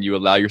moment and you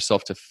allow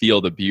yourself to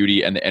feel the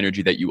beauty and the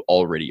energy that you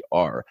already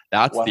are.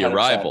 That's 100%. The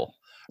arrival,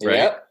 right?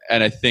 Yep.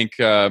 And I think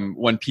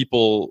when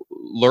people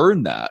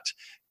learn that,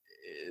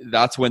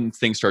 that's when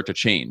things start to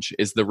change,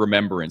 is the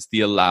remembrance,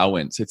 the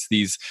allowance. It's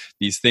these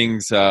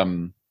things,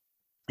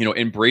 you know,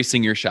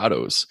 embracing your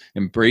shadows,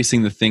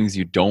 embracing the things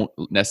you don't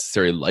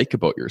necessarily like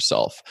about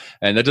yourself.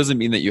 And that doesn't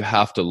mean that you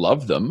have to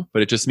love them,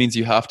 but it just means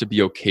you have to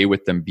be okay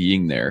with them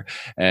being there.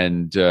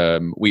 And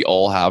we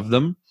all have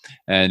them.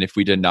 And if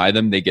we deny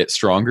them, they get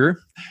stronger.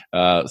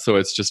 So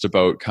it's just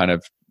about kind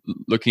of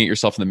looking at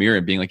yourself in the mirror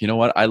and being like, you know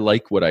what, I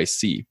like what I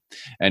see,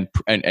 and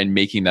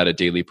making that a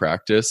daily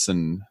practice.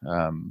 And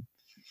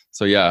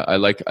so yeah, I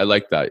like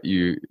that.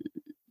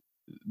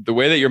 The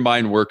way that your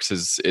mind works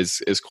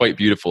is quite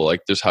beautiful.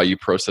 Like, there's how you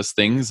process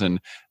things,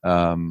 and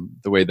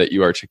the way that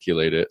you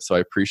articulate it. So I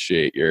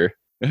appreciate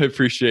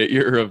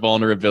your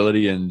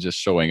vulnerability and just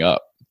showing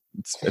up.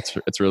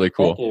 It's really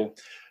cool.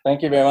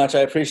 Thank you very much.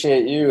 I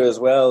appreciate you as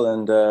well,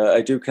 and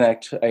I do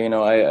connect. You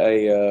know,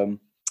 I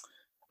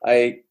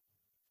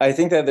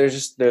think that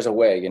there's a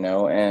way. You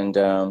know, and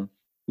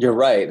you're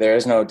right. There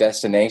is no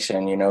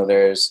destination. You know,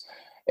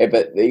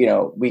 but you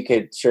know, we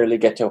could surely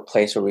get to a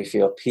place where we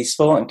feel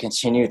peaceful and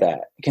continue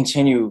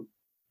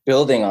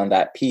building on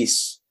that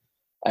peace.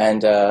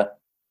 And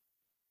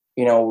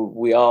you know,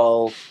 we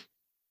all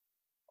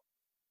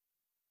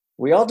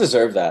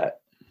deserve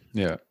that.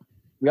 Yeah,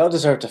 we all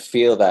deserve to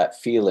feel that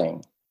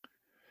feeling.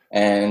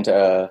 And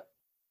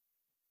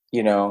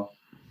you know,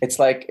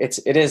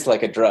 it is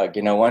like a drug.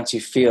 You know, once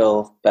you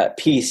feel that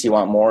peace, you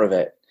want more of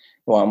it.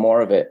 You want more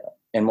of it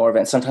and more of it.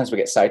 And sometimes we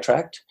get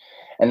sidetracked.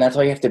 And that's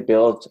why you have to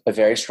build a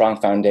very strong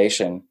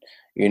foundation.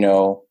 You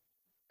know,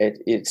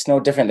 it's no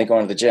different than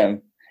going to the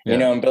gym, you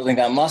know, and building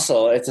that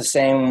muscle. It's the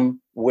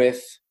same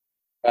with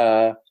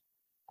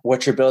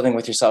what you're building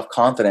with your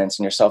self-confidence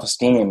and your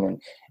self-esteem,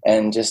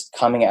 and just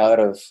coming out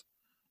of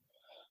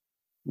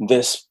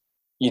this,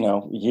 you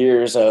know,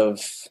 years of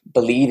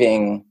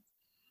believing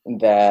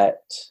that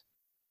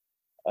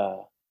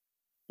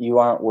you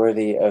aren't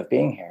worthy of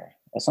being here.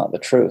 That's not the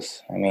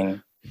truth. I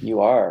mean, you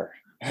are.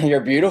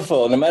 You're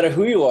beautiful, no matter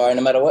who you are,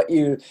 no matter what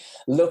you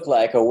look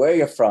like or where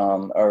you're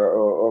from,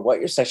 or what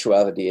your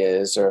sexuality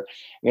is, or,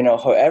 you know,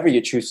 however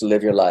you choose to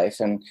live your life.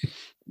 And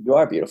you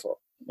are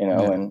beautiful, you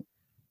know, and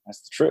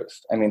that's the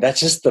truth. I mean, that's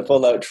just the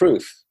full out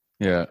truth.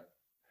 Yeah.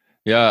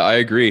 Yeah, I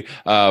agree.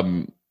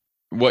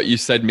 What you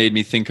said made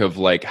me think of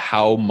like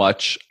how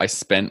much I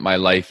spent my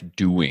life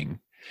doing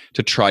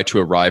to try to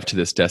arrive to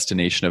this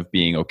destination of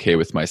being okay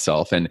with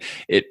myself. And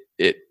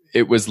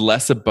it was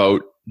less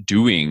about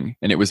doing,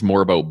 and it was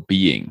more about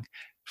being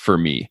for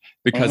me,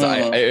 because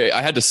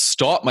I had to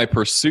stop my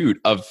pursuit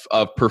of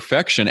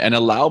perfection and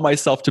allow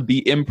myself to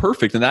be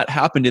imperfect. And that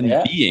happened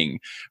in being,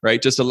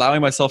 right? Just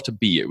allowing myself to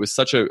be. It was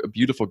such a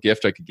beautiful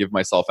gift I could give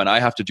myself. And I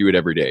have to do it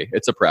every day.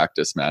 It's a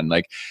practice, man.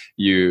 Like,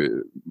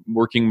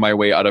 working my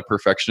way out of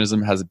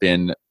perfectionism has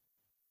been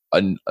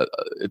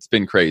it's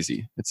been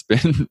crazy. It's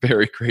been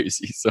very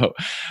crazy. So,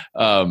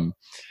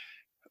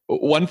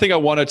 one thing I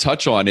want to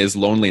touch on is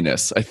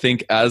loneliness. I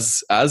think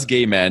as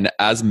gay men,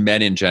 as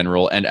men in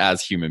general, and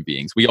as human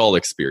beings, we all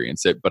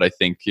experience it. But I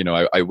think,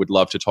 I would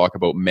love to talk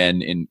about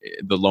men in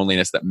the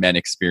loneliness that men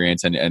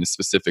experience, and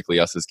specifically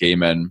us as gay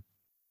men.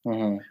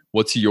 Mm-hmm.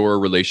 What's your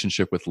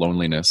relationship with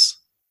loneliness?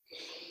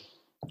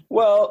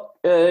 Well,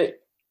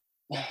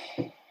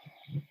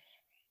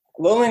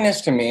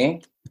 loneliness to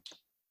me,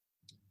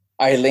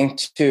 I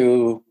linked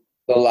to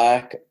the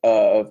lack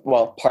of,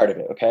 part of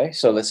it. Okay.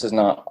 So this is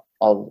not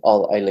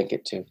all I link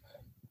it to.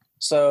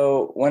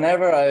 So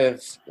whenever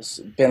I've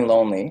been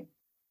lonely,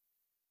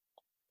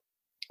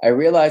 I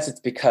realize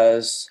it's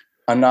because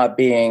I'm not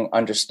being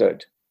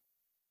understood.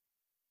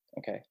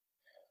 Okay.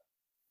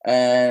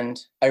 And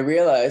I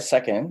realize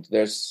second,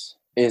 is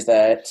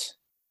that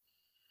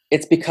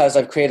it's because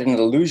I've created an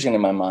illusion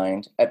in my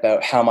mind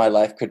about how my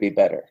life could be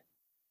better.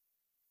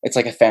 It's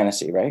like a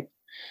fantasy, right?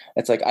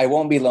 It's like, I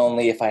won't be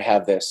lonely if I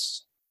have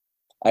this.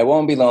 I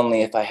won't be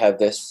lonely if I have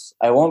this.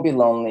 I won't be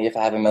lonely if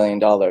I have $1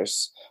 million.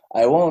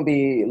 I won't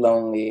be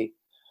lonely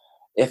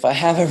if I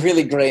have a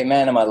really great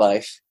man in my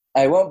life.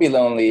 I won't be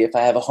lonely if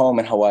I have a home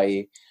in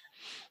Hawaii.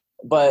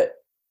 But,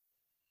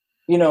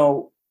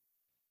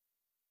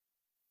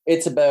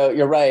 it's about,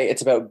 you're right,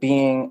 it's about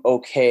being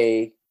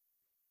okay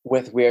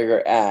with where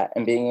you're at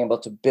and being able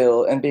to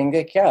build and being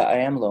like, yeah, I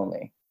am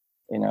lonely.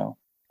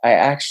 I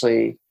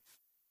actually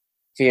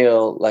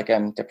feel like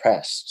I'm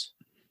depressed.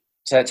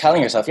 So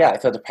telling yourself, yeah, I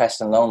feel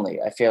depressed and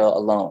lonely. I feel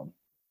alone.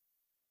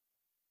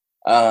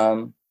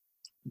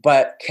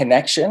 But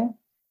connection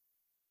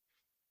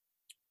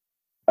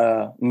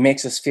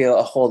makes us feel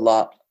a whole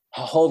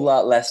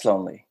lot less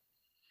lonely.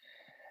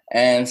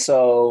 And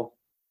so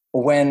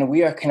when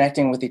we are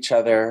connecting with each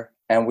other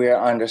and we are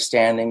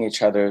understanding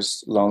each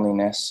other's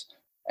loneliness,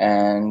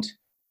 and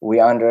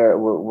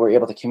we're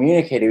able to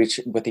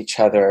communicate with each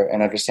other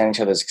and understand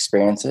each other's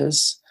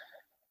experiences,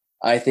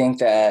 I think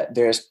that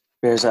there's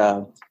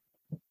a,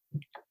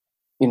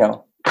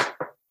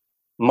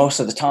 most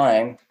of the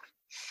time,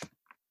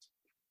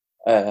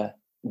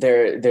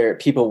 there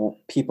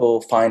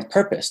people find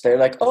purpose. They're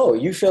like, oh,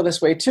 you feel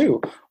this way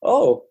too.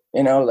 Oh,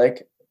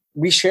 like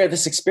we share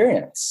this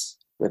experience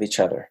with each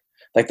other.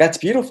 Like, that's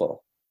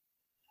beautiful.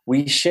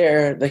 We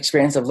share the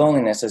experience of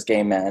loneliness as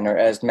gay men or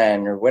as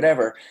men or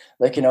whatever.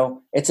 Like,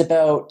 it's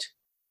about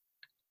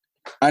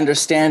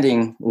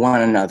understanding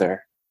one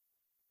another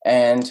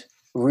and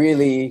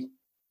really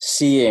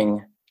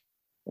seeing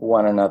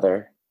one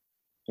another,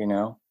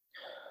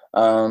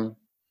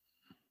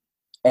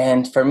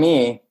 and for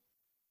me,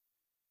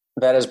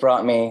 that has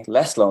brought me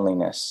less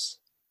loneliness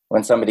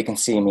when somebody can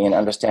see me and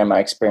understand my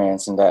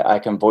experience, and that I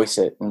can voice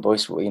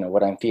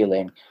what I'm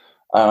feeling.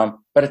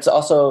 But it's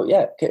also,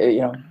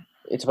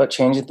 it's about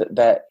changing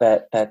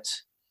that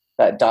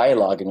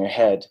dialogue in your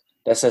head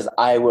that says,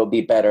 I will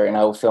be better and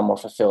I will feel more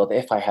fulfilled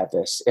if I have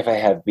this, if I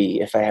have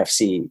B, if I have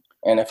C,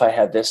 and if I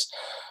have this.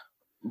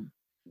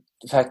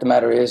 The fact of the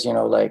matter is,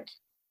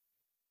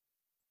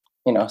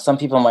 some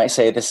people might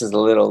say this is a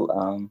little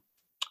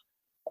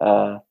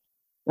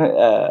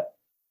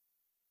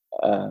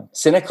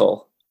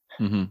cynical,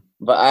 mm-hmm.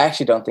 But I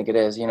actually don't think it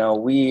is.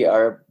 We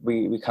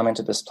come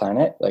into this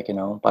planet,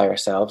 by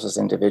ourselves as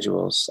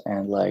individuals,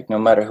 and no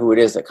matter who it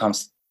is that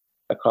comes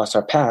across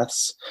our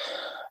paths,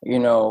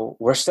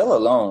 we're still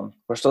alone.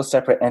 We're still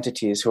separate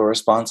entities who are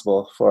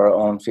responsible for our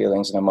own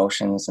feelings and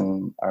emotions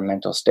and our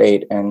mental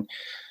state. And,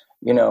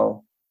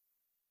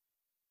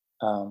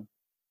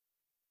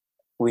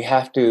 we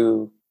have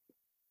to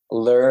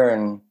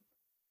learn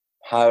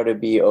how to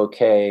be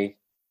okay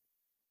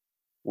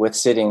with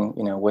sitting,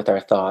 with our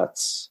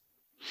thoughts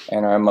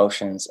and our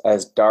emotions,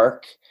 as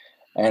dark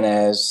and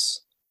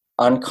as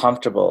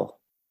uncomfortable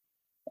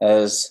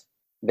as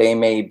they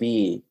may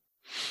be,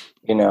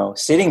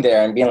 sitting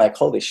there and being like,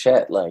 holy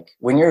shit,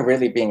 when you're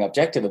really being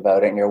objective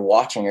about it and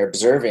you're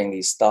observing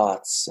these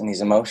thoughts and these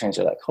emotions,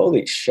 you're like,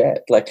 holy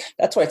shit.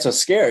 That's why it's so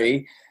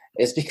scary,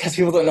 is because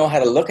people don't know how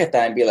to look at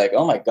that and be like,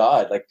 oh my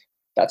God,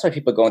 that's why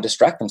people go and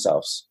distract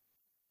themselves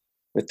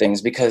with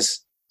things,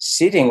 because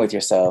sitting with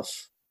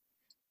yourself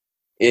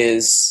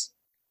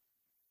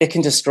it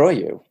can destroy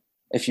you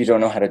if you don't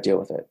know how to deal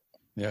with it.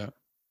 Yeah.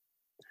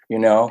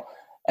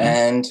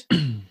 And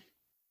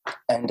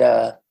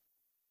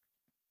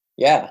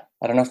yeah,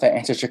 I don't know if that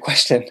answers your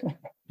question.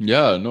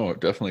 Yeah, no, it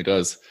definitely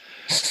does.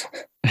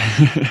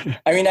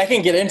 I mean, I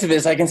can get into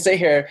this. I can stay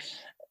here,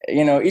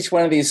 each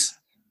one of these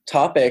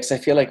topics, I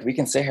feel like we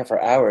can stay here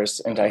for hours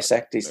and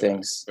dissect these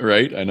things.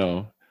 Right. I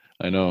know.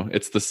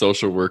 It's the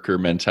social worker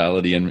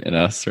mentality in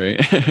us, right?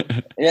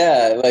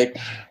 Yeah.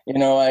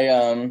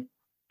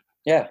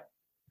 Yeah.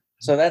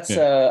 So that's, I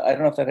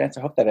don't know if that answers,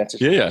 I hope that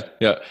answers. Yeah.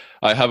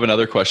 I have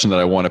another question that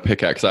I want to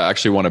pick at, because I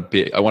actually want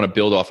to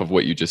build off of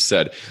what you just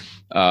said.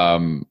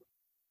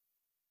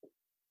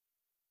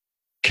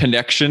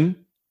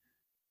 Connection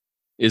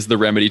is the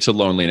remedy to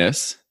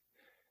loneliness,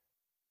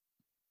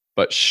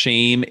 but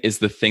shame is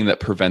the thing that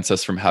prevents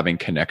us from having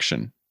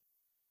connection.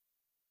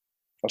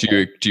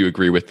 Okay. Do you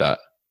agree with that?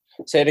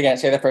 Say it again.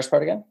 Say the first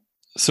part again.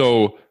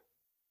 So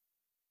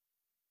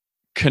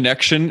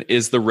connection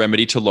is the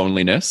remedy to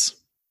loneliness.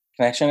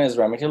 Connection is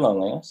remedy to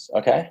loneliness.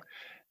 Okay.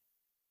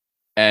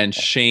 And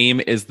shame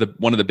is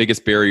one of the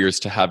biggest barriers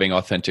to having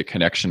authentic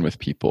connection with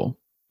people.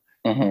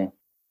 Mm-hmm.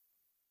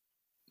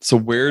 So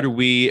where do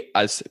we,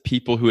 as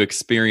people who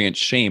experience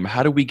shame,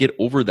 how do we get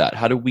over that?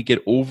 How do we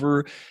get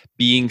over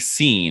being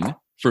seen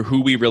for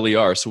who we really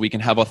are so we can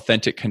have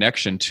authentic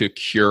connection to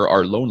cure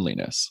our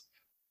loneliness?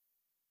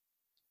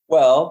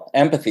 Well,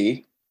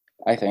 empathy,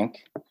 I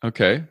think.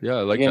 Okay. Yeah,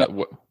 I like that.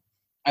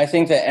 I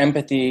think that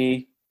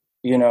empathy,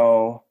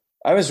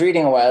 I was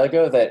reading a while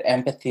ago that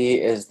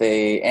empathy is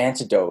the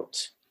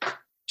antidote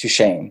to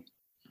shame.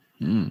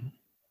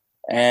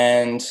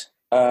 And,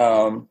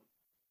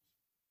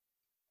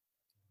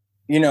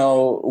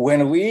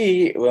 when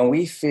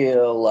we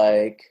feel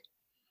like,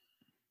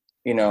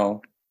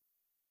 when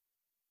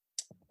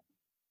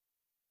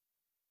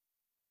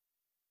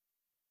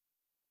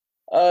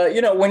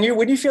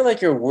you feel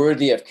like you're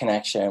worthy of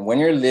connection, when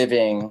you're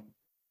living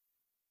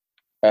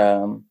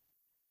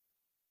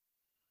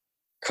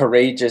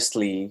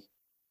courageously,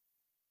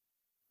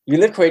 you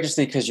live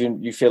courageously because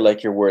you feel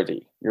like you're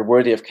worthy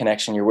of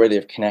connection, you're worthy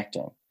of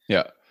connecting.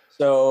 Yeah.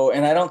 So,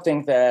 and I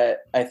think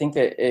that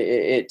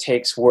it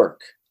takes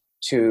work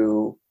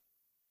to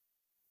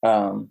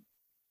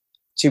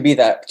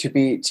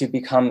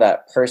become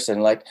that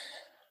person. Like,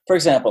 for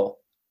example,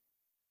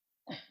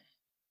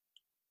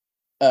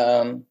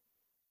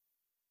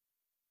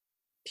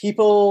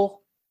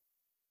 people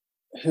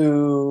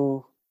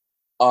who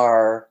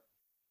are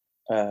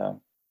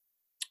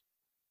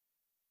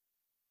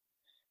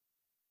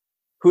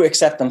who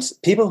accept them,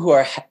 people who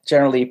are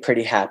generally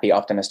pretty happy,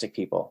 optimistic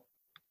people.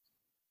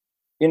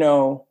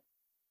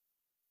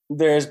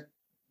 There's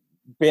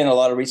been a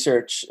lot of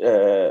research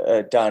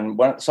done.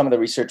 Some of the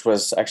research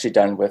was actually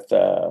done with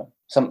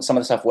some of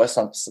the stuff was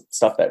some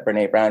stuff that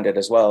Brene Brown did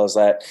as well. Is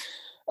that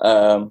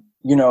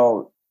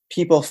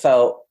people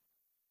felt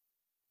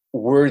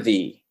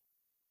worthy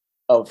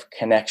of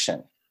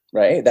connection,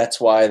 right? That's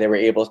why they were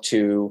able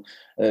to.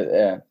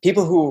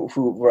 People who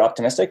were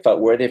optimistic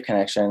felt worthy of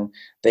connection.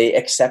 They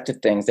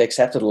accepted things. They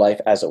accepted life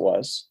as it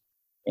was.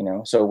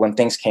 So when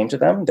things came to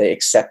them, they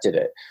accepted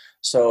it.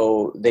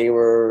 So they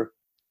were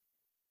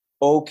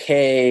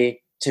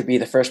okay to be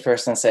the first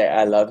person to say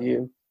 "I love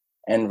you,"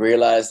 and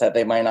realize that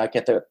they might not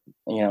get a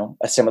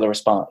similar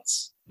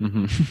response.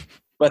 Mm-hmm.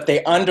 But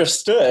they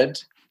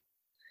understood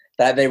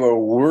that they were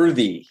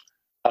worthy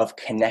of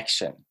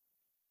connection.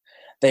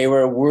 They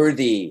were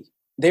worthy.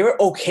 They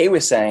were okay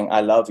with saying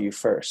 "I love you"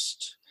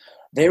 first.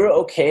 They were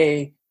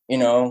okay,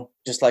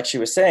 just like she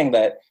was saying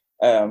that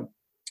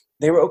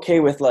they were okay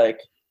with, like,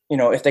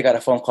 if they got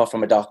a phone call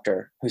from a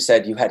doctor who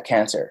said you had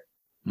cancer.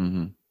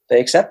 Mm-hmm. They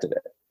accepted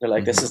it. They're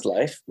like, this is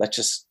life. Let's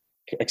just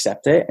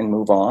accept it and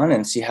move on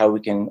and see how we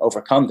can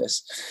overcome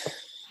this.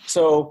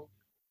 So,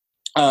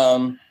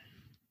 you're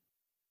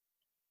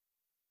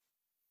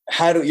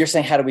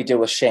saying, how do we deal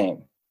with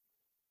shame?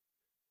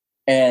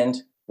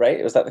 And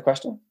right, was that the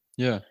question?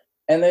 Yeah.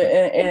 And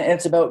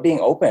it's about being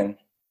open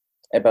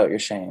about your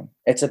shame.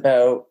 It's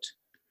about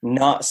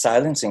not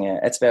silencing it.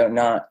 It's about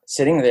not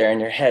sitting there in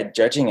your head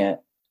judging it.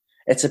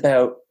 It's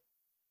about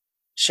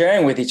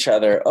sharing with each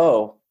other.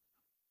 Oh,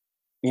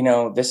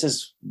 this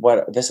is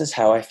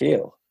how I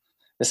feel.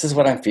 This is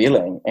what I'm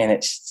feeling. And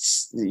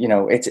it's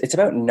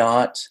about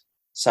not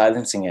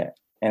silencing it.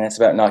 And it's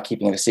about not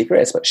keeping it a secret.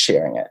 It's about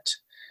sharing it.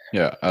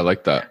 Yeah, I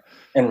like that.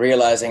 And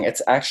realizing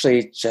it's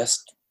actually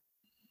just,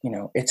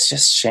 it's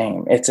just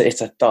shame. It's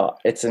a thought.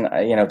 It's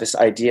this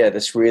idea,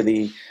 this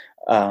really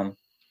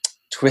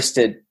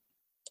twisted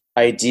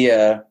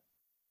idea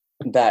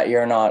that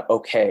you're not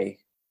okay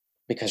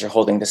because you're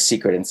holding this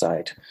secret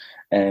inside.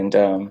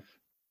 And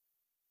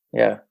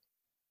yeah.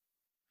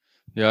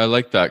 Yeah, I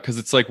like that, because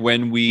it's like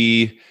when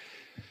we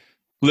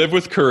live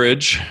with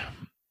courage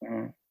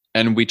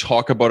and we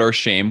talk about our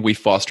shame, we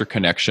foster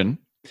connection.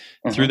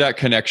 Mm-hmm. Through that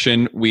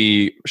connection,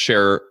 we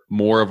share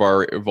more of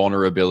our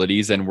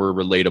vulnerabilities and we're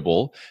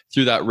relatable.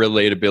 Through that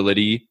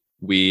relatability,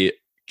 we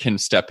can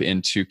step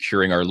into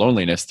curing our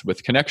loneliness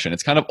with connection.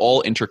 It's kind of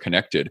all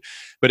interconnected,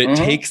 but it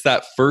takes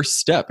that first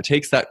step. It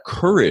takes that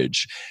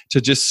courage to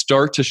just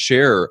start to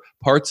share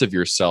parts of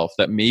yourself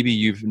that maybe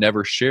you've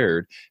never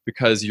shared,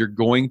 because you're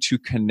going to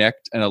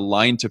connect and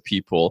align to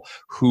people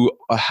who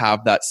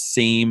have that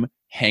same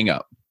hang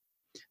up.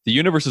 The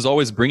universe is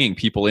always bringing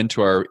people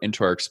into our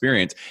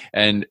experience,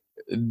 and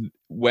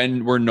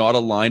when we're not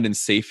aligned and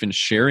safe in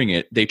sharing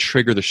it, they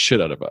trigger the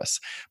shit out of us.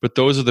 But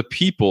those are the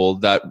people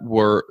that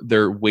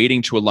they're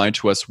waiting to align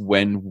to us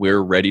when we're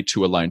ready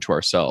to align to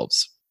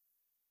ourselves.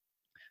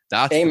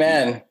 That's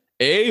Amen.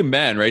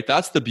 Amen, right?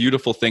 That's the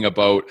beautiful thing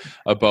about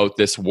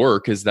this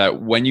work, is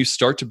that when you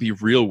start to be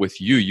real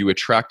with you, you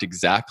attract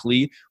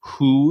exactly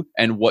who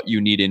and what you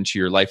need into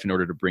your life in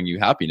order to bring you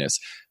happiness.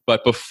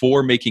 But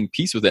before making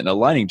peace with it and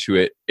aligning to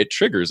it, it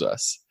triggers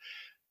us.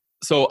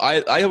 So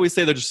I always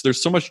say that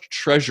there's so much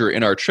treasure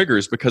in our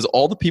triggers, because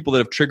all the people that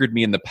have triggered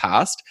me in the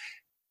past,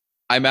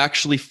 I'm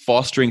actually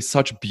fostering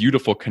such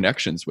beautiful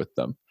connections with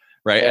them.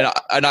 Right. Yeah.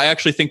 And I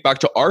actually think back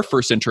to our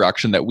first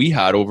interaction that we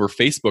had over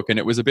Facebook, and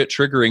it was a bit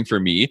triggering for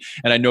me.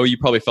 And I know you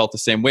probably felt the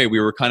same way. We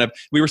were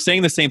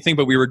saying the same thing,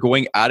 but we were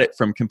going at it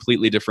from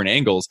completely different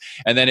angles.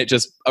 And then it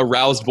just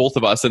aroused both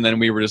of us. And then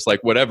we were just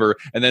like, whatever.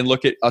 And then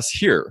look at us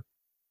here.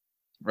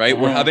 Right.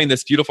 We're having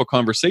this beautiful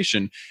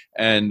conversation,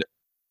 and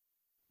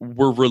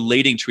we're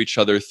relating to each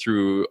other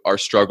through our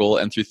struggle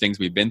and through things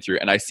we've been through.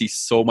 And I see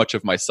so much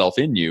of myself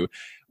in you,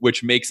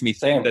 which makes me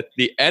think that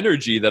the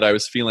energy that I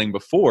was feeling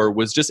before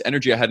was just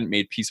energy I hadn't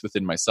made peace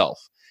within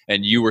myself.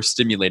 And you were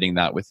stimulating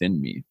that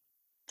within me.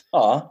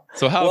 Aw.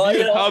 So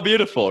how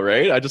beautiful,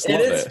 right? I just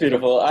love it. It is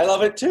beautiful. I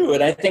love it too.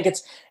 And I think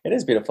it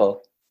is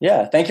beautiful.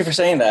 Yeah. Thank you for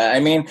saying that. I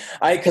mean,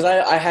 because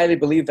I highly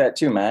believe that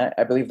too, Matt.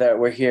 I believe that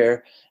we're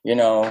here,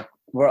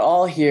 we're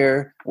all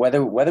here,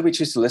 whether we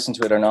choose to listen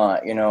to it or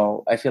not.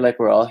 I feel like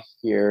we're all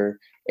here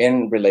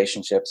in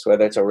relationships,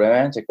 whether it's a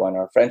romantic one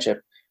or a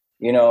friendship,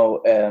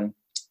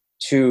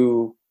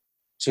 to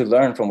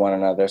learn from one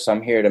another. So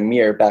I'm here to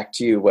mirror back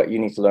to you what you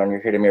need to learn.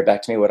 You're here to mirror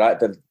back to me what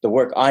the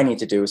work I need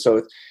to do.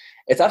 So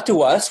it's up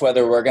to us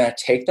whether we're going to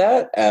take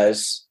that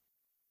as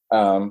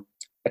a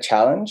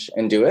challenge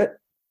and do it,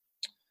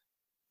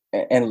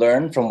 and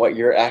learn from what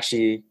you're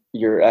actually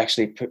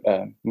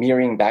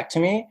mirroring back to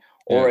me.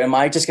 Or am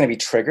I just going to be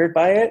triggered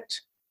by it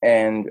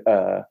and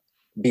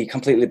be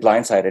completely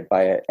blindsided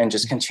by it and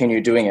just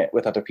continue doing it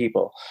with other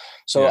people?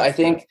 So I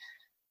think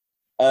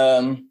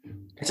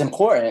it's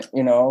important,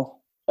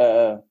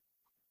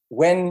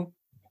 when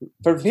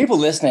for people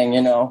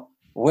listening,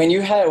 when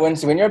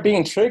you're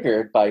being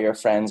triggered by your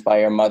friends, by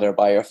your mother,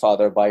 by your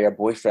father, by your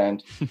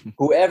boyfriend,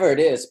 whoever it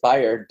is,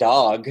 by your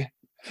dog,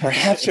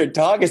 perhaps your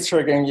dog is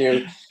triggering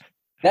you.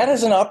 That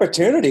is an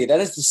opportunity. That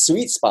is the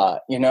sweet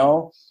spot,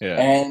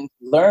 and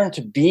learn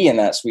to be in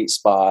that sweet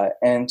spot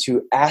and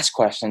to ask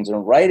questions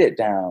and write it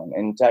down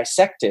and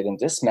dissect it and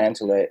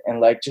dismantle it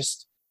and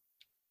just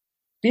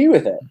be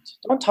with it.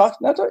 Don't talk.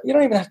 You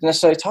don't even have to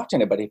necessarily talk to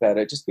anybody about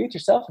it. Just be with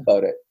yourself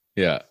about it.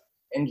 Yeah.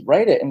 And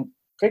write it and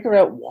figure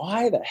out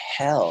why the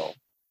hell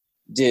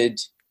did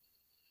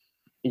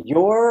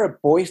your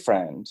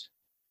boyfriend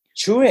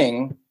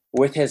chewing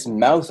with his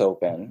mouth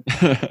open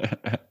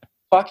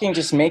fucking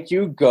just make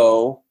you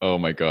go, oh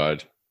my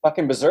God,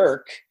 fucking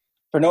berserk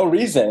for no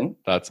reason.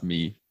 That's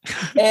me.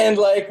 And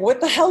what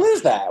the hell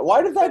is that?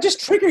 Why did that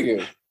just trigger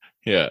you?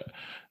 Yeah.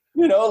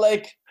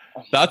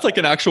 That's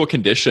an actual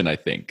condition, I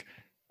think.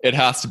 It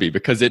has to be,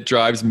 because it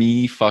drives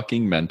me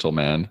fucking mental,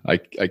 man. I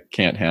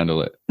can't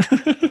handle it.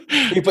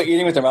 People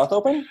eating with their mouth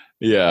open?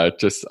 Yeah,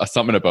 just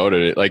something about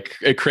it.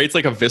 It creates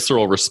a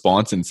visceral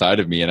response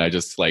inside of me, and I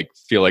just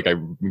feel like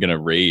I'm gonna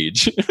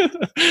rage.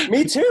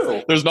 Me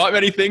too. There's not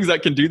many things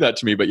that can do that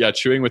to me, but yeah,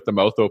 chewing with the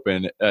mouth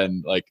open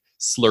and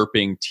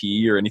slurping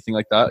tea or anything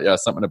like that. Yeah,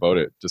 something about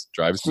it just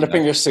drives me nuts.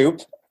 Slurping your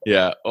soup?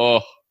 Yeah. Oh,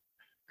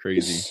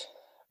 crazy.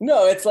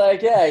 No, it's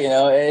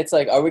it's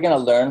are we going to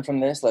learn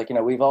from this?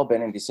 We've all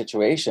been in these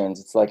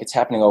situations. It's it's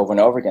happening over and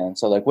over again.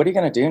 So what are you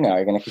going to do now?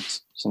 You're going to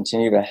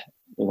continue to,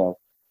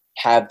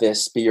 have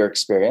this be your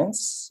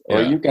experience, or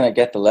are you going to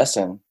get the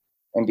lesson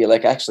and be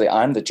actually,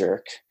 I'm the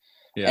jerk.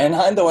 Yeah. And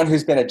I'm the one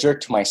who's been a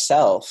jerk to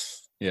myself.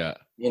 Yeah.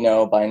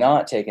 By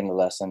not taking the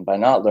lesson, by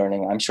not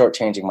learning, I'm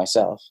shortchanging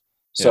myself.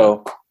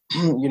 So,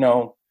 I'm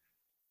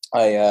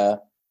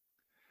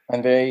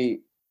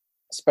very,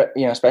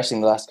 especially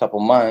in the last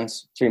couple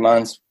months, 3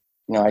 months,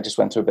 I just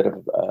went through a bit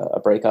of a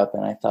breakup,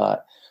 and I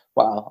thought,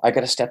 wow, I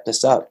got to step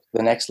this up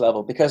the next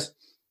level, because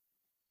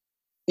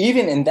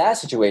even in that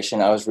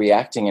situation, I was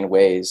reacting in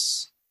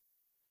ways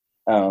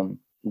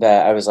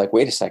that I was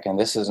wait a second,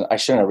 I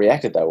shouldn't have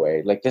reacted that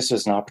way. This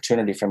was an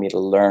opportunity for me to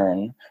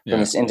learn from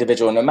this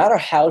individual, no matter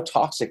how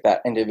toxic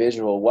that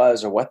individual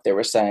was or what they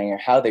were saying or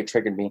how they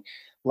triggered me.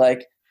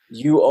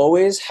 You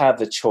always have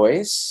the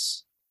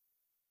choice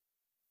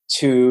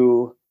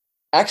to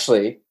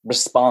actually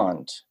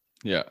respond,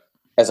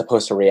 as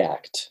opposed to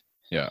react.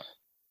 Yeah.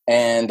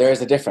 And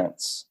there's a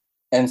difference.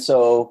 And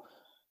so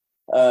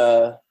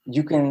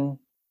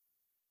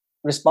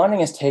responding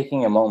is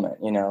taking a moment,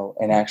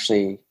 and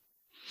actually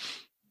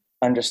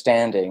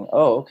understanding,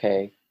 oh,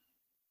 okay,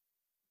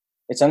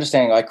 it's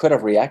understanding I could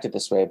have reacted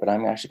this way, but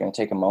I'm actually going to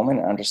take a moment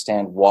and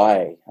understand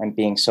why I'm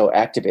being so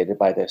activated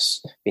by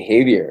this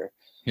behavior.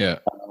 Yeah.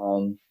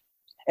 And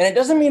it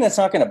doesn't mean it's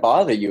not going to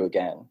bother you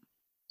again.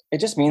 It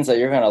just means that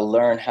you're going to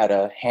learn how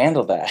to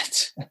handle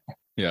that.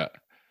 Yeah.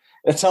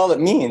 That's all it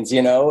means,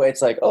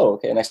 It's oh,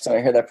 okay, next time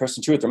I hear that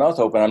person chew with their mouth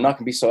open, I'm not going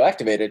to be so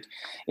activated,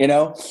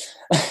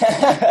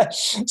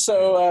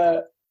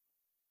 So,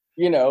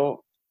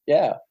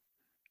 yeah.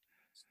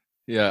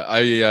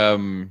 Yeah,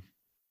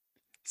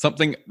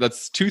 something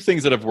that's two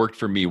things that have worked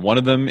for me. One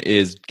of them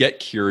is get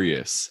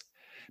curious.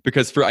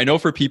 Because I know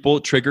for people,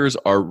 triggers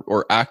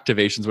or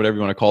activations, whatever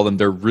you want to call them,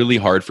 they're really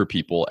hard for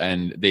people,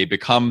 and they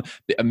become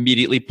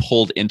immediately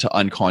pulled into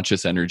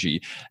unconscious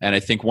energy. And I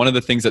think one of the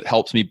things that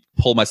helps me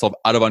pull myself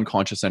out of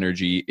unconscious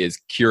energy is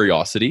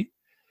curiosity,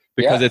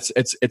 because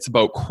Yeah. it's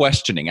about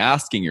questioning,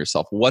 asking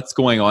yourself what's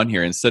going on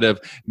here, instead of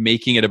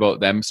making it about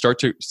them. Start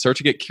to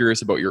get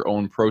curious about your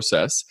own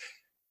process.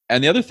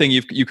 And the other thing,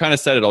 you kind of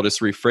said it, I'll just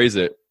rephrase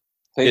it.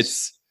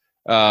 Please.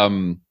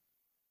 It's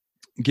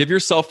give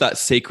yourself that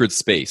sacred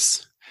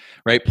space,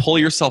 right? Pull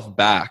yourself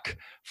back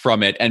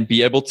from it and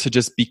be able to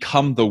just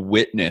become the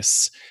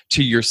witness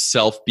to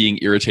yourself being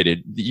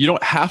irritated. You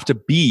don't have to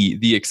be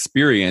the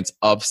experience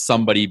of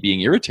somebody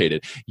being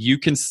irritated. You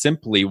can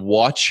simply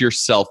watch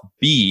yourself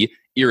be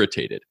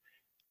irritated,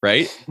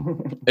 right?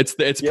 It's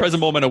Yes. present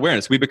moment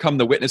awareness. We become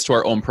the witness to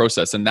our own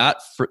process, and that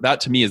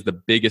to me is the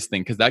biggest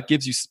thing, because that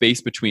gives you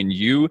space between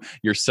you,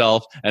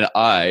 yourself, and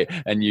I,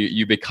 and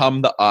you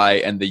become the I,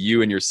 and the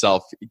you and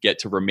yourself get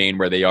to remain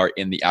where they are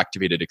in the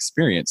activated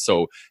experience.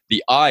 So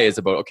the I is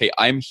about, okay,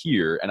 I'm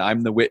here and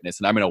I'm the witness,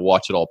 and I'm going to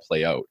watch it all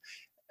play out.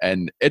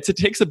 And it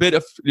takes a bit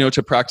of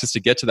to practice to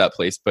get to that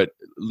place, but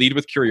lead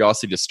with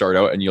curiosity to start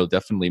out, and you'll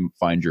definitely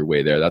find your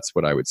way there. That's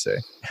what I would say.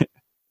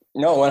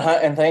 No,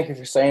 and thank you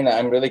for saying that.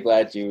 I'm really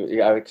glad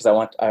because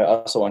I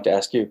also want to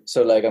ask you.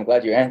 So, like, I'm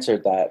glad you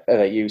answered that,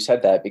 that you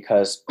said that,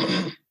 because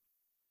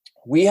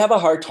we have a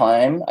hard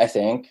time, I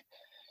think,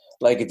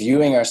 like,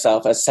 viewing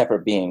ourselves as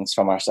separate beings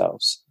from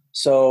ourselves.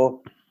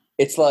 So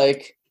it's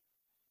like,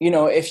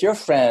 if your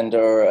friend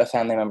or a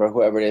family member,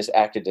 whoever it is,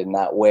 acted in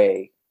that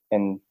way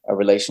in a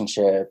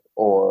relationship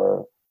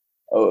or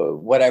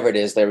whatever it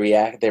is, they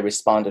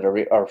responded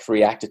or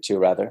reacted to,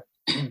 rather,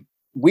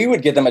 we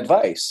would give them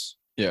advice.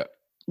 Yeah.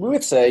 We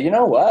would say, you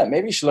know what,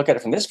 maybe you should look at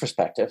it from this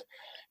perspective.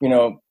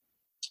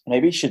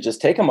 Maybe you should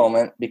just take a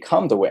moment,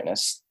 become the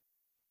witness.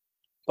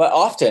 But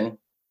often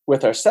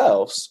with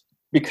ourselves,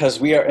 because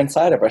we are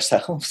inside of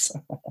ourselves,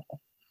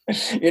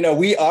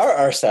 we are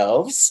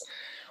ourselves.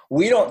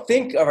 We don't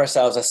think of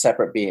ourselves as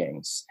separate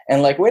beings.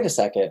 And like, wait a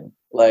second,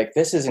 like,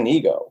 this is an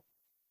ego.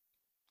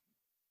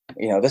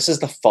 This is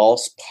the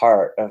false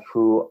part of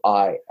who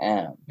I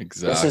am.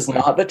 Exactly. This is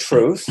not the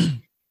truth.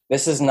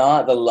 This is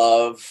not the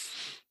love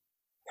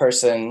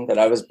person that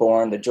I was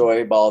born, the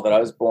joy ball that I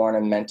was born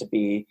and meant to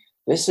be.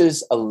 This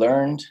is a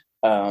learned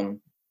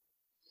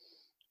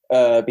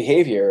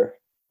behavior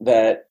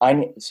that I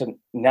need. So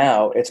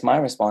now it's my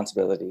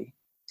responsibility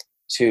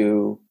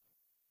to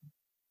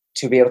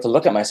be able to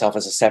look at myself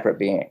as a separate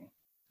being.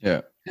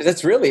 Yeah. Because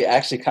it's really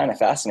actually kind of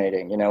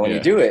fascinating, when you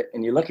do it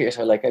and you look at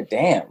yourself like, oh,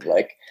 damn,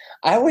 like,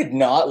 I would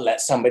not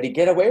let somebody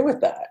get away with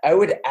that. I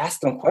would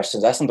ask them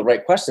the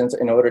right questions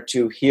in order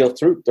to heal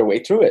through their way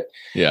through it.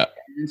 Yeah.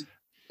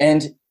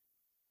 And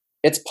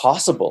it's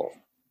possible,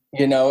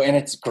 and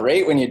it's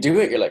great when you do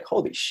it. You're like,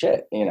 holy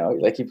shit,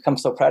 like, you become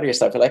so proud of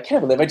yourself. You're like, I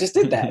can't believe I just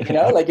did that,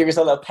 like, give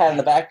yourself a little pat on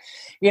the back,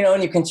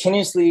 and you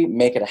continuously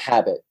make it a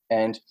habit.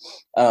 And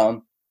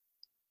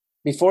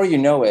before you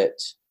know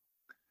it,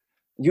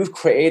 you've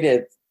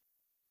created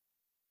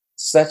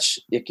such,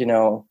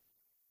 a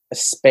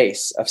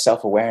space of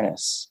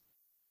self-awareness,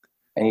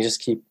 and you just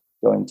keep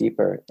going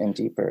deeper and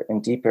deeper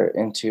and deeper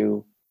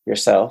into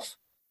yourself,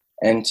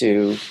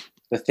 into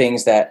the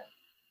things that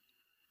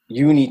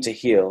you need to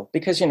heal,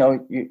 because you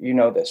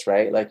know this,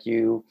 right? Like,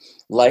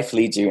 life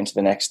leads you into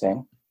the next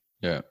thing.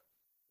 Yeah.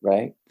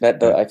 Right.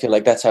 I feel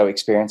like that's how we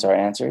experience our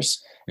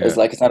answers. Yeah. It's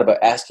like, it's not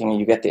about asking and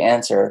you get the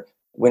answer.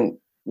 When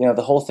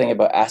the whole thing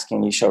about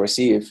asking, you shall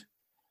receive.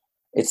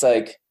 It's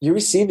like you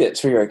receive it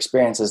through your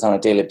experiences on a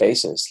daily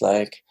basis.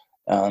 Like,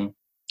 through,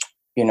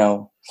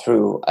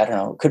 I don't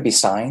know, it could be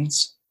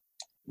signs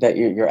that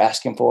you're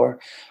asking for,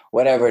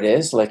 whatever it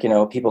is. Like,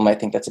 people might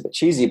think that's a bit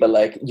cheesy, but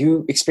like,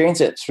 you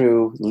experience it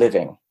through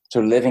living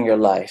your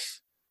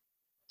life,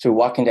 through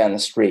walking down the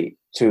street,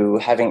 to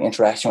having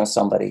interaction with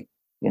somebody,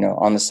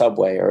 on the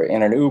subway or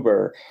in an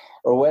Uber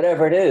or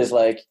whatever it is.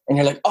 Like, and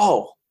you're like,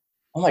 oh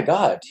my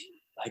God,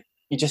 like,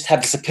 you just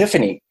have this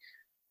epiphany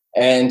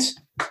and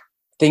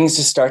things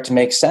just start to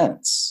make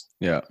sense.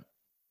 Yeah.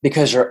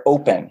 Because you're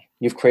open.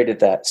 You've created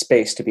that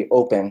space to be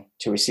open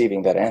to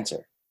receiving that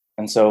answer.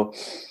 And so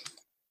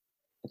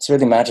it's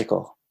really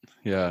magical.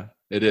 Yeah,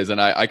 it is.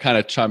 And I kind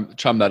of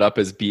chum that up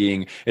as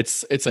being,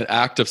 it's an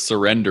act of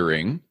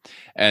surrendering.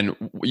 And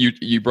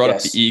you brought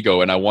up the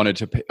ego, and I wanted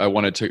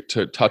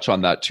to touch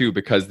on that too,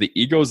 because the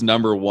ego's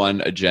number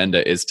one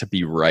agenda is to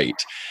be right.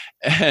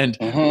 And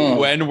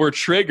when we're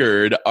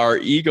triggered, our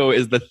ego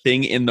is the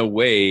thing in the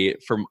way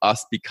from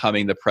us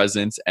becoming the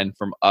presence and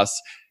from us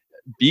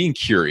being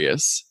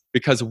curious,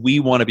 because we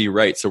want to be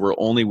right. So we're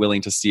only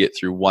willing to see it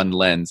through one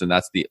lens, and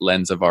that's the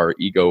lens of our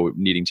ego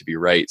needing to be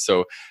right.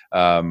 So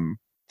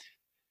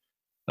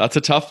that's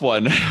a tough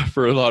one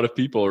for a lot of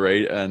people,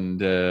 right?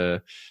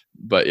 And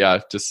but yeah,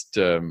 just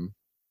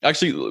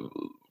actually,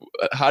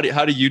 how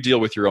do you deal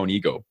with your own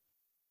ego?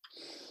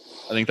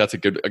 I think that's a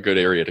good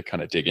area to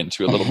kind of dig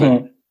into a little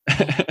bit.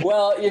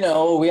 Well,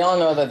 we all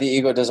know that the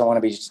ego doesn't want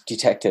to be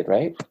detected,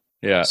 right?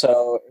 Yeah.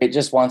 So it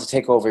just wants to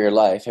take over your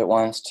life. It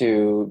wants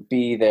to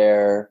be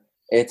there.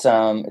 It's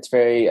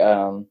very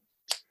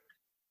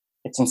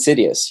it's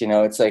insidious,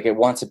 it's like it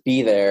wants to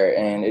be there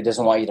and it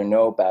doesn't want you to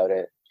know about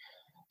it.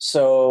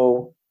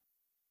 So,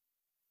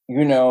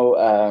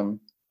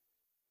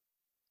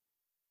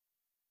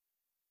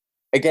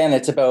 again,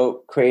 it's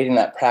about creating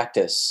that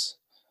practice,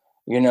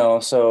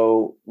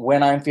 so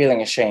when I'm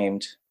feeling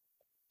ashamed,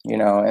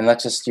 and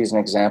let's just use an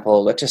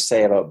example, let's just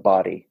say about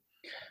body.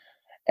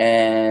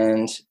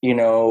 And,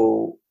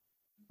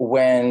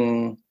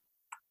 when,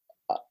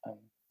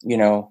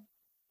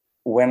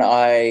 when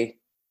I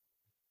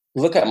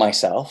look at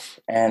myself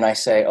and I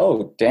say,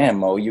 oh, damn,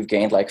 Mo, you've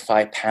gained like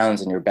 5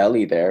 pounds in your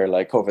belly there,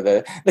 like over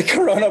the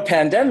corona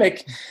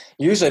pandemic,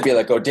 usually I'd be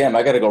like, oh, damn,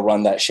 I got to go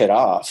run that shit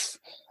off,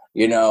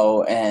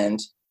 and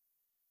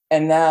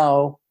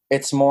now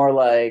it's more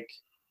like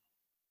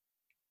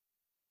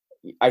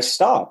I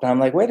stopped and I'm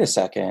like, wait a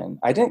second,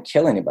 I didn't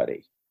kill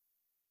anybody.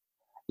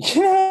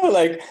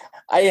 Like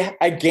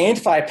I gained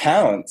 5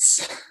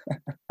 pounds.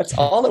 That's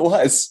all it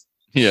was.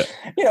 Yeah.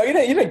 You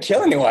didn't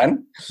kill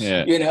anyone.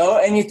 Yeah.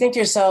 And you think to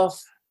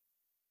yourself,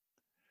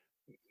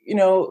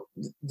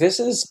 this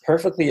is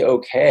perfectly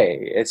okay.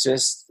 It's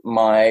just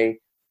my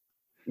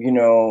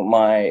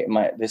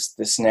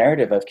this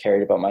narrative I've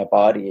carried about my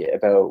body,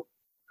 about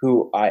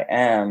who I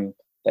am,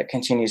 that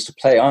continues to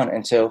play on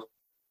until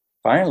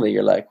finally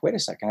you're like, wait a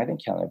second, I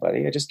didn't kill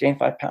anybody. I just gained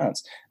 5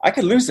 pounds. I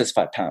could lose this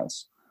 5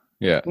 pounds.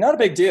 Yeah. Not a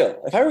big deal.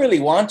 If I really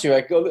want to,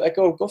 I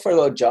go for a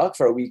little jog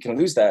for a week and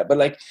lose that. But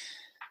like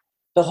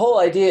the whole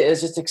idea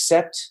is just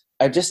accept.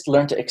 I've just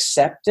learned to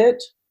accept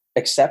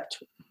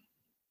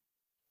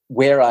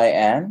where I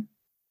am,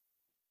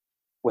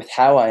 with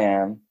how I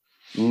am,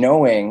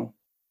 knowing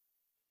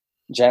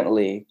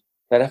gently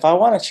that if I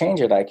want to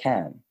change it, I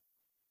can.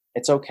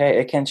 It's okay.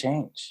 It can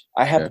change.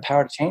 I have the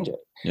power to change it.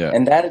 Yeah.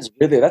 And that's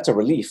a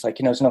relief. Like,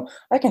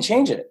 I can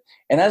change it.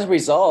 And as a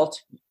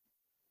result,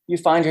 you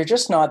find you're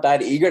just not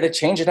that eager to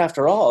change it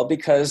after all,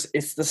 because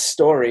it's the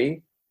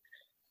story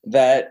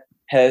that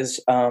has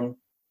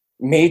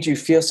made you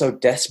feel so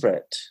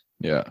desperate.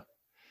 Yeah.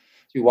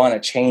 You want to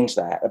change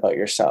that about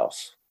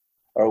yourself,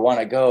 or want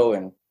to go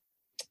and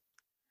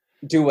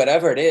do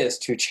whatever it is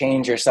to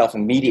change yourself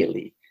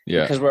immediately.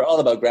 Yeah. Because we're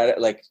all about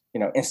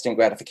instant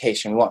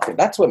gratification.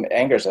 That's what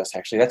angers us,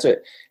 actually. It's a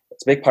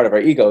big part of our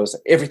egos.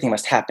 Everything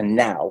must happen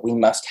now. We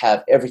must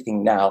have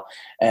everything now.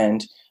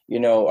 And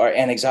our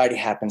anxiety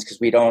happens because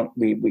we don't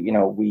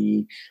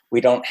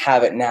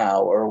have it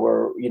now,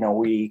 or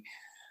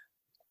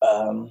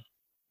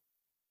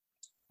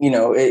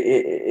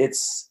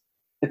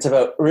it's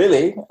about,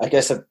 really, I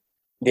guess, at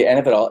the end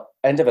of it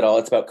all,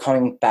 it's about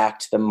coming back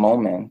to the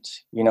moment.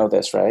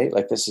 This, right?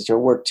 Like, this is your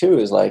work too,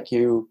 is like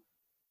you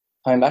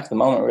coming back to the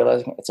moment,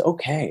 realizing it's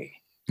okay.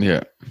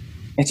 Yeah.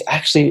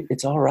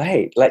 It's all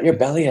right. Let your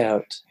belly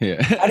out.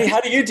 Yeah. How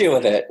do you deal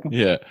with it?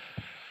 Yeah.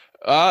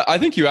 I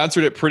think you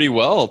answered it pretty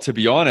well, to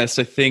be honest.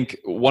 I think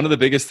one of the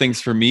biggest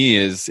things for me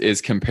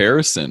is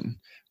comparison,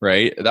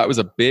 right? That was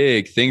a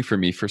big thing for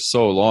me for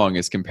so long,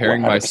 is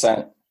comparing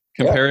 100%.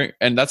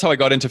 And that's how I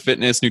got into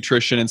fitness,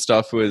 nutrition and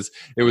stuff. It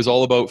was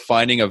all about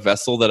finding a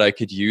vessel that I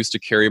could use to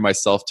carry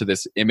myself to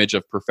this image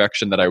of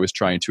perfection that I was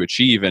trying to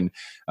achieve. And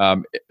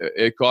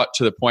it got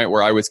to the point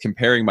where I was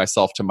comparing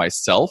myself to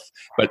myself,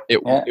 but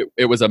it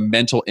was a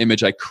mental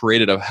image I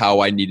created of how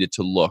I needed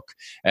to look.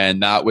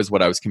 And that was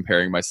what I was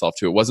comparing myself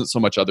to. It wasn't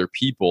so much other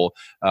people,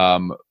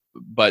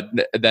 but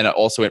then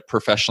also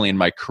professionally in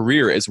my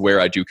career is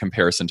where I do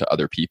comparison to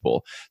other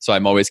people. So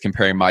I'm always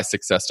comparing my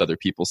success to other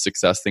people's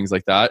success, things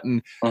like that.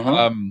 And,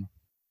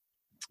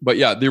 but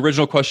yeah, the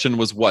original question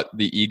was what?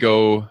 The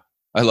ego.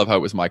 I love how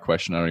it was my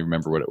question. I don't even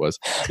remember what it was.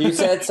 You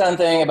said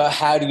something about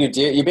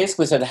you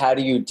basically said, how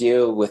do you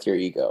deal with your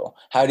ego?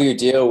 How do you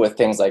deal with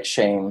things like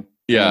shame?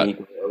 Yeah.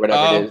 Ego, or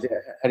whatever it is.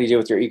 How do you deal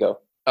with your ego?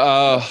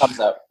 Comes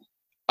up.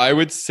 I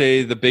would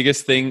say the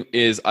biggest thing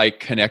is I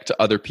connect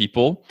to other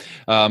people.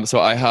 So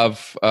I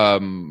have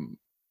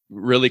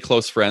really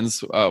close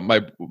friends.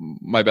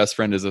 My best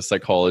friend is a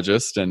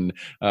psychologist, and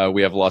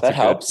we have lots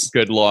of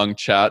good long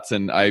chats.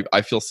 And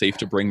I feel safe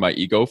to bring my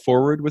ego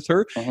forward with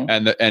her.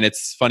 And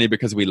it's funny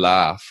because we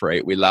laugh,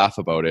 right? We laugh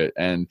about it,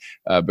 and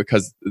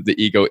because the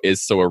ego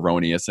is so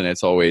erroneous, and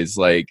it's always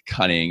like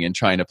cunning and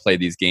trying to play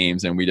these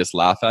games, and we just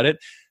laugh at it.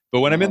 But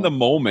when I'm in the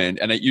moment,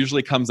 and it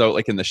usually comes out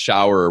like in the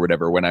shower or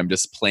whatever, when I'm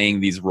just playing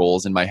these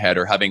roles in my head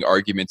or having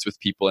arguments with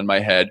people in my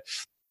head,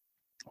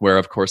 where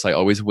of course I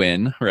always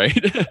win,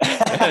 right?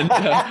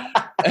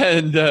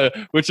 and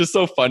which is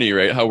so funny,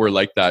 right? How we're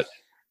like that.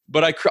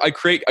 But I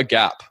create a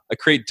gap. I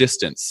create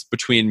distance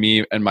between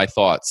me and my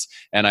thoughts,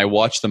 and I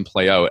watch them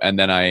play out. And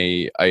then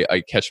I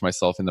catch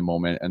myself in the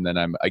moment, and then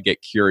I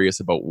get curious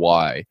about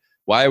why.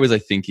 Why was I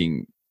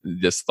thinking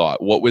this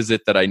thought? What was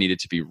it that I needed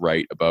to be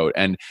right about?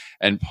 And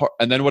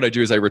then what I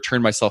do is I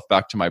return myself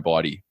back to my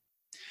body,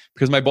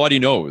 because my body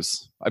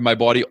knows. My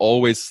body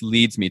always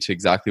leads me to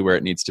exactly where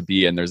it needs to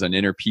be, and there's an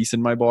inner peace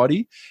in my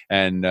body,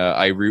 and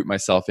I root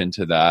myself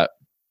into that,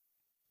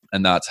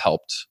 and that's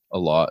helped a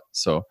lot.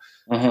 So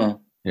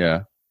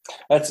yeah,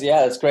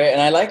 that's great.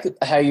 And I like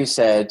how you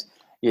said,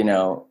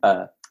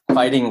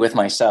 fighting with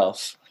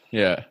myself.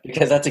 Yeah,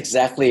 because that's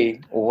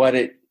exactly what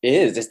it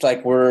is. It's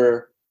like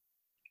we're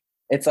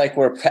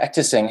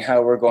practicing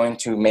how we're going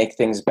to make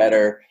things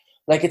better.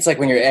 like, it's like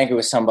when you're angry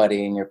with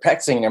somebody and you're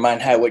practicing in your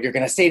mind what you're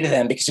going to say to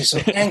them because you're so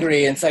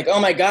angry. And it's like, oh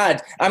my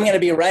God, I'm going to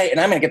be right. And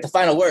I'm going to get the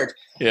final word,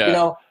 Yeah. you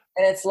know?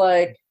 And it's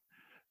like,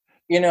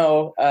 you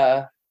know,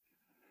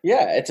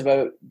 yeah, it's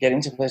about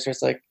getting to a place where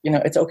it's like, you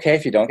know, it's okay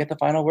if you don't get the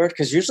final word,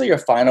 because usually your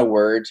final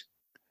word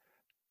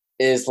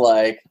is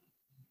like,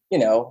 you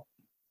know,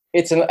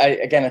 it's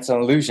it's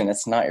an illusion.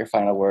 It's not your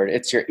final word.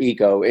 It's your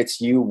ego.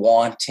 It's you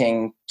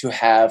wanting to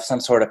have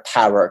some sort of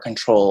power or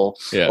control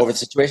over the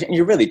situation.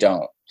 You really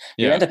don't.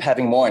 You end up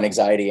having more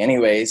anxiety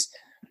anyways.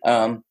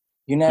 You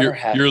never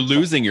have. You're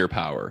losing your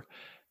power.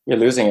 You're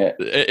losing it.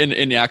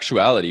 In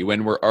actuality,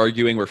 when we're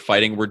arguing, we're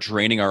fighting, we're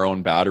draining our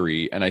own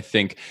battery. And I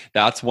think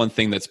that's one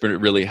thing that's been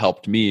really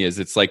helped me is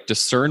it's like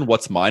discern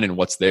what's mine and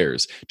what's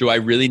theirs. Do I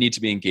really need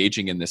to be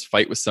engaging in this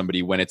fight with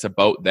somebody when it's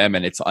about them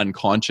and it's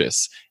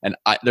unconscious? And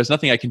there's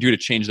nothing I can do to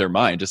change their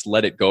mind. Just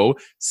let it go.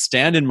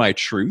 Stand in my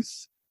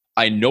truth.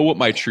 I know what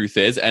my truth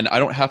is, and I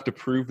don't have to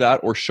prove that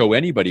or show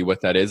anybody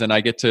what that is. And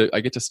I get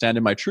to stand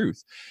in my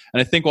truth.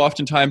 And I think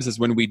oftentimes is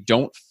when we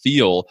don't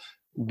feel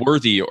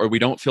worthy or we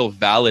don't feel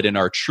valid in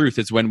our truth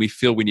is when we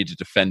feel we need to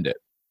defend it.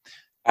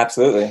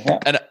 Absolutely. Yeah.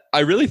 And I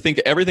really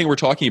think everything we're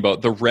talking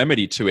about, the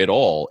remedy to it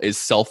all is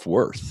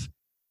self-worth.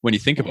 When you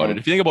think about it,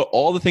 if you think about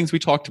all the things we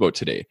talked about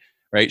today,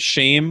 right?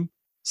 Shame,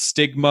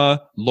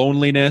 stigma,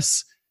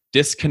 loneliness,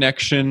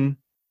 disconnection.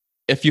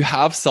 If you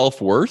have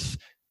self-worth,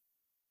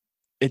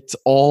 it's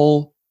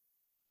all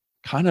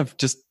kind of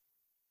just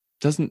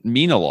doesn't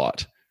mean a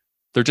lot.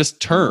 They're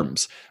just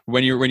terms.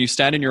 When you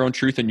stand in your own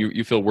truth and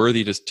you feel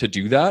worthy to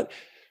do that,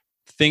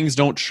 things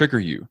don't trigger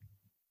you,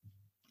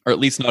 or at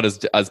least not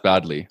as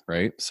badly,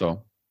 right?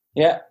 So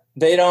yeah,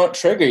 they don't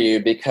trigger you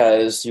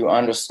because you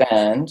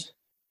understand.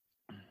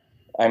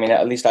 I mean,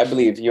 at least I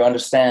believe you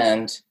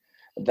understand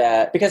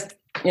that, because,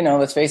 you know,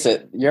 let's face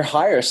it, your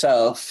higher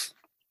self,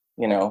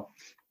 you know,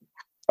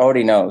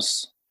 already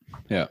knows.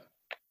 Yeah,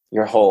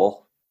 you're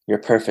whole, you're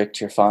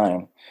perfect, you're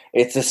fine.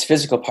 It's this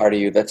physical part of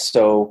you that's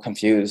so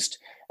confused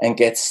and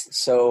gets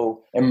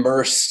so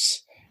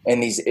immersed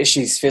in these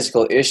issues,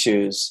 physical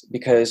issues,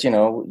 because, you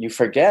know, you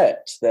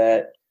forget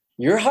that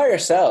your higher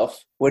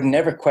self would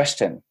never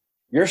question.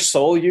 Your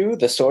soul you,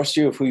 the source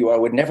you of who you are,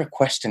 would never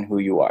question who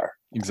you are.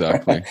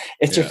 Exactly.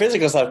 It's your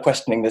physical self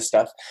questioning this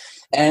stuff.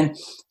 And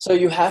so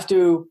you have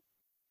to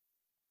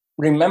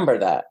remember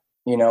that,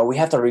 you know, we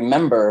have to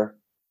remember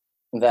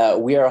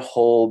that we are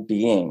whole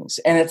beings.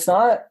 And it's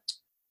not,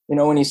 you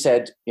know, when you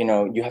said, you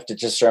know, you have to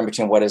discern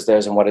between what is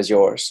theirs and what is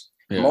yours.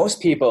 Yeah.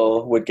 Most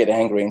people would get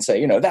angry and say,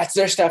 you know, that's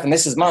their stuff and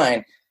this is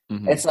mine.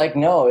 Mm-hmm. It's like,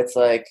 no, it's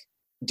like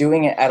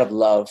doing it out of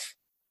love,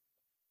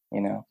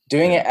 you know,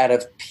 doing it out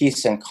of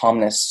peace and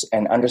calmness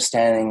and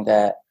understanding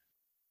that,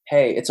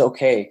 hey, it's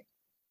okay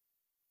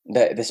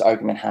that this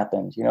argument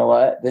happened. You know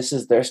what? This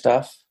is their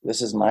stuff. This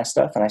is my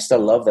stuff. And I still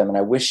love them. And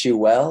I wish you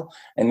well.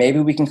 And maybe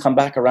we can come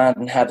back around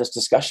and have this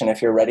discussion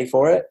if you're ready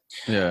for it.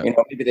 Yeah. You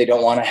know, maybe they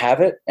don't want to have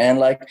it. And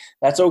like,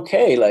 that's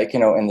okay. Like, you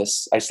know, in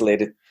this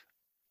isolated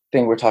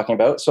thing we're talking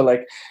about. So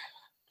like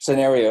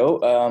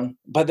scenario,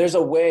 but there's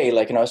a way,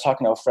 like, you know, I was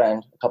talking to a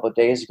friend a couple of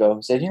days ago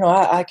who said, you know,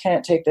 I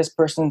can't take this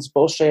person's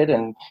bullshit.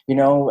 And, you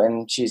know,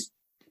 and she's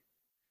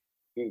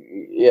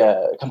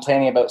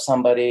complaining about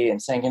somebody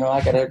and saying, you know, I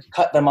got to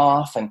cut them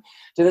off and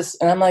do this.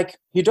 And I'm like,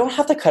 you don't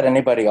have to cut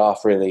anybody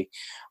off, really.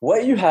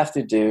 What you have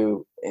to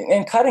do,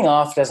 and cutting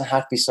off doesn't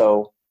have to be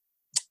so,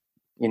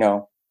 you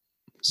know,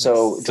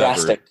 so severed.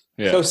 Drastic,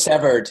 so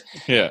severed.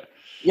 Yeah.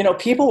 You know,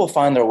 people will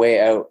find their way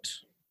out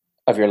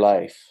of your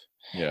life.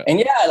 Yeah.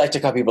 And I like to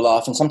cut people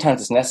off, and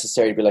sometimes it's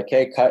necessary to be like,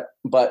 hey, cut.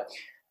 But,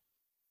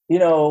 you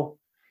know,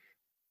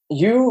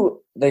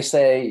 they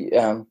say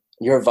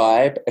your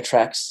vibe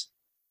attracts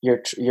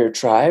your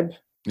tribe.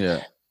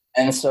 Yeah.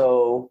 And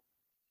so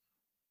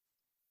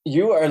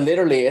you are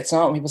literally, it's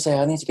not when people say,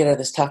 I need to get out of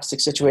this toxic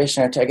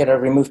situation, or I got to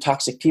remove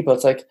toxic people.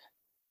 It's like,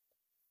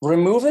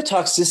 remove the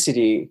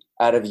toxicity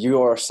out of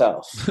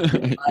yourself.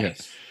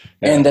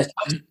 And the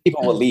toxic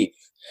people will leave,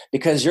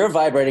 because you're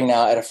vibrating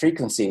now at a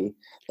frequency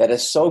that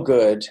is so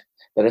good,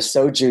 that is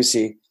so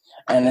juicy,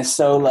 and is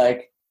so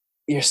like,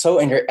 you're so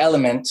in your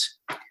element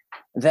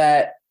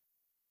that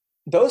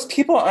those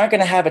people aren't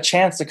going to have a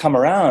chance to come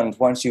around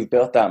once you've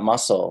built that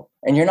muscle.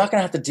 And you're not going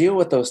to have to deal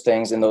with those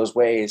things in those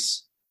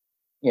ways.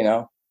 You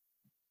know,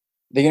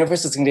 the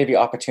universe is going to give you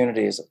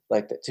opportunities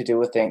like to deal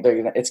with things.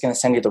 It's going to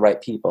send you the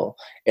right people.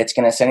 It's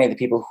going to send you the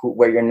people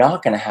where you're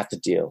not going to have to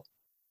deal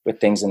with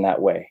things in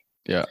that way.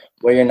 Yeah.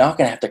 Where you're not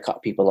going to have to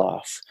cut people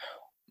off.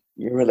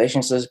 Your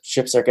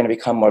relationships are going to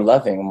become more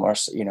loving, more,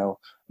 you know,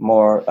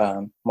 more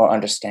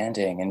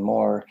understanding, and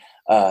more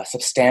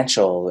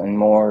substantial, and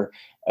more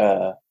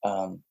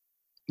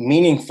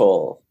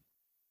meaningful,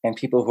 and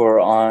people who are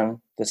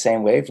on the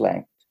same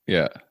wavelength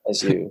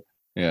as you.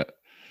 Yeah.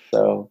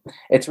 So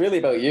it's really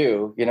about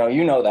you.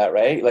 You know that,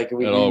 right? Like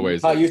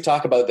you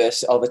talk about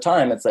this all the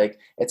time. It's like,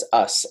 it's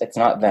us. It's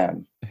not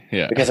them.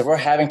 Yeah. Because if we're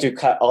having to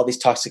cut all these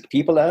toxic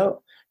people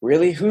out,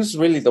 really, who's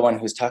really the one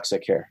who's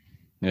toxic here?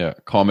 Yeah.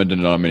 Common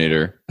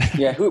denominator.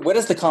 What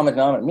does the common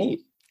denominator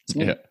mean? It's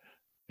me. Yeah.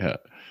 Yeah.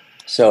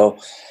 So,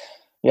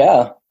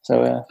 yeah.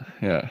 So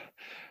Yeah.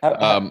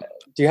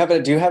 do you have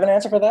an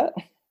answer for that?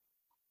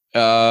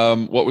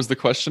 What was the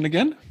question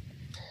again?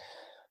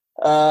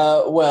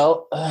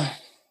 Well,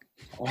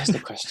 what was the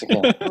question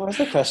again? What was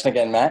the question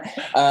again, Matt?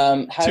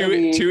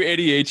 Two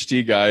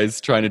ADHD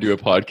guys trying to do a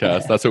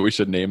podcast. That's what we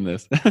should name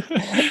this.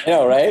 I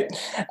know, right?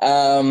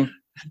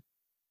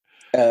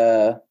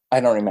 I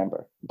don't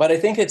remember, but I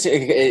think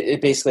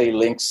it basically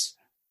links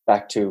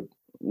back to,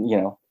 you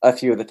know, a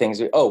few of the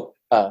things.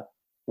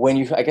 When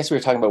you, I guess we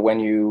were talking about when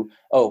you,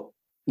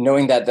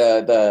 knowing that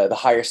the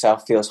higher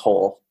self feels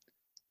whole.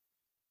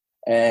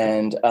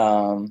 And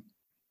I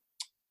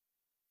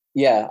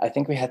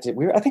think I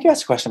think you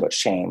asked a question about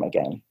shame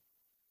again.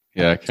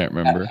 Yeah, I can't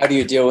remember. How do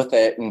you deal with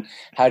it, and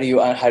how do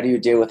you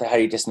deal with it? How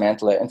do you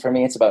dismantle it? And for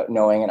me, it's about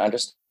knowing and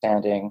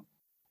understanding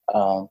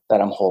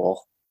that I'm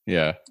whole.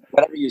 Yeah.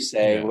 Whatever you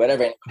say,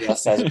 whatever anybody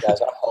else says, I'm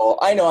whole.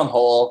 I know I'm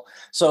whole.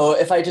 So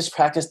if I just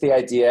practice the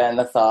idea and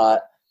the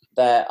thought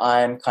that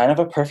I'm kind of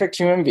a perfect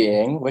human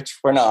being, which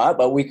we're not,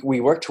 but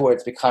we work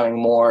towards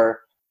becoming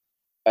more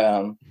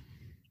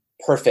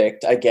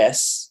perfect, I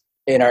guess,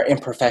 in our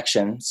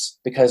imperfections,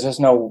 because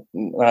none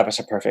of us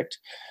are perfect.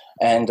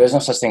 And there's no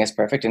such thing as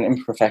perfect, and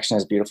imperfection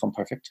is beautiful and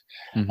perfect.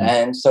 Mm-hmm.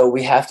 And so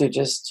we have to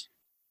just,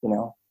 you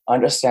know,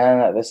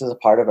 understand that this is a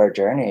part of our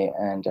journey,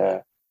 and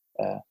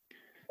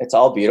it's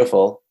all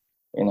beautiful.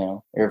 You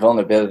know, your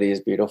vulnerability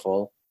is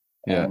beautiful,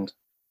 and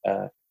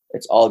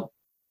it's all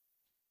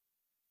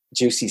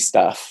juicy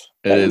stuff.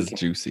 It is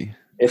juicy.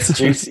 It's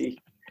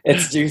juicy.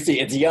 It's juicy.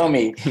 It's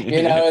yummy.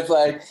 You know, it's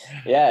like,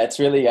 it's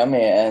really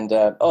yummy. And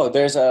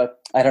there's a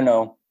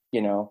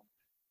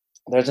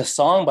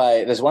song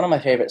there's one of my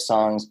favorite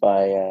songs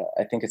by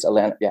I think it's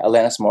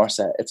Alanis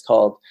Morissette. It's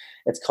called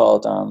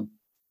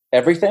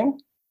Everything.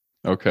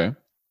 Okay.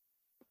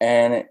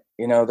 And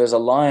you know, there's a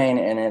line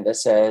in it that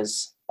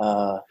says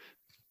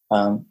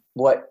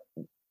what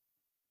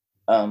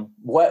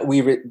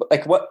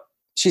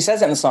she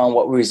says in the song,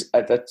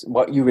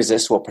 what you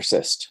resist will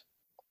persist.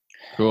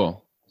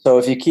 Cool. So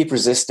if you keep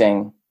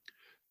resisting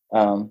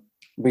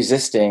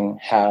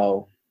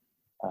how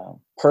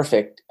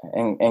perfect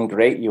and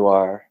great you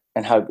are,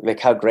 and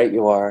how great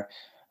you are,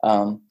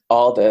 all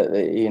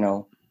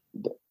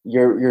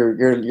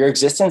your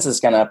existence is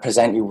going to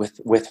present you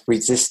with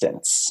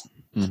resistance,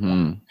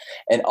 mm-hmm.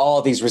 and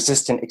all these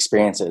resistant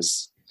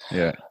experiences.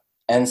 Yeah.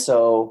 And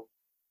so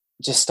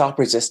just stop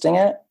resisting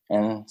it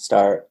and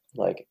start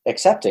like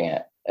accepting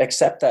it.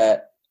 Accept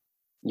that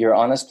you're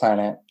on this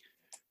planet,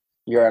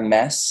 you're a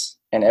mess,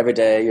 and every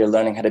day you're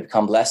learning how to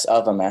become less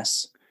of a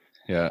mess.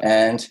 Yeah.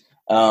 And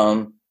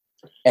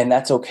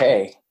that's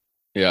okay.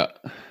 Yeah.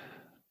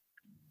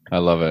 I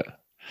love it.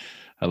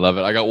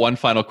 I got one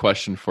final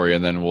question for you,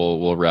 and then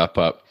we'll wrap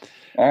up.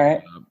 All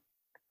right.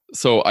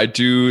 So I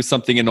do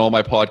something in all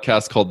my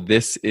podcasts called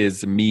This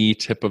Is Me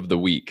Tip of the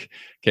Week.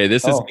 Okay.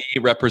 This is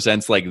me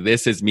represents like,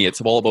 this is me.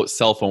 It's all about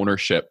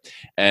self-ownership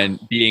and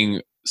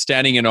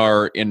standing in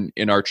our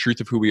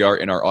truth of who we are,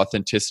 in our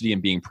authenticity,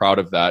 and being proud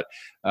of that.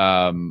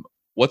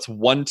 What's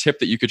one tip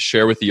that you could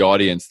share with the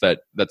audience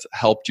that's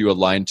helped you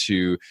align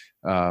to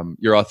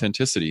your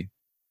authenticity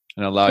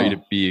and allow you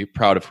to be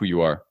proud of who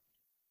you are?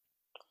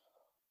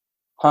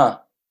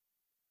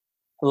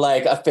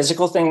 Like a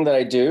physical thing that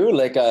I do,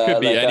 like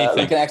could be anything.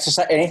 Like an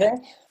exercise,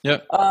 anything.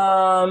 Yep.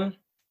 I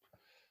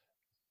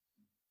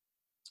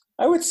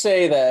would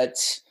say that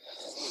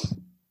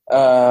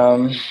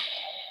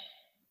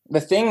the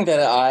thing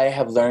that I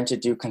have learned to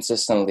do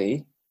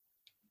consistently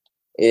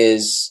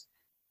is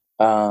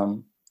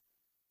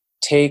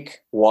take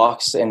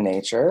walks in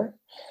nature.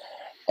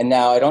 And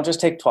now I don't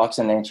just take walks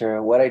in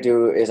nature. What I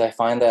do is I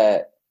find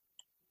that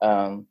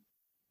I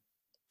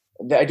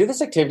do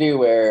this activity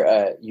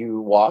where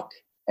you walk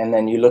and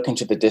then you look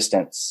into the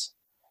distance,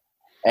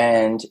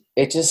 and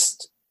it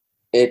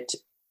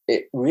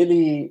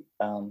really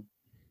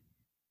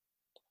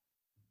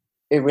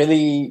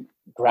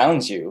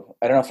grounds you.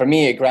 I don't know. For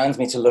me, it grounds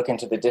me to look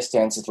into the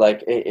distance. It's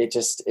like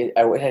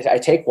I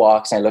take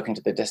walks and I look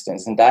into the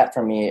distance, and that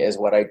for me is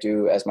what I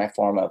do as my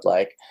form of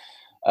like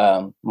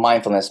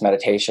mindfulness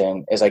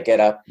meditation. Is I get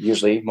up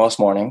usually most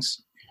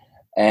mornings,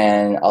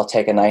 and I'll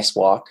take a nice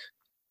walk.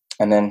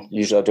 And then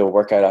usually I'll do a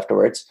workout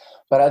afterwards.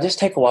 But I'll just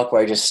take a walk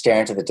where I just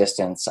stare into the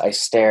distance. I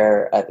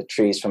stare at the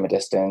trees from a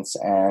distance,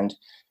 and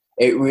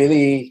it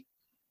really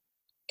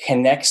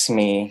connects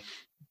me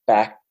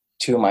back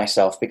to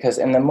myself, because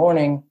in the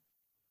morning,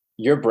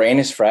 your brain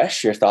is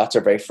fresh. Your thoughts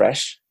are very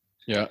fresh.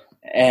 Yeah.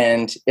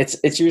 And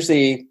it's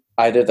usually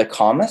either the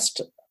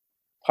calmest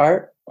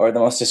part or the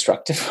most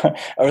destructive part,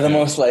 or the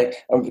most like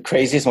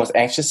craziest, most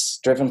anxious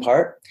driven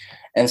part.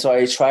 And so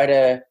I try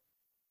to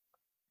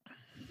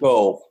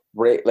go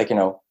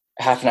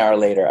half an hour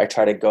later, I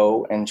try to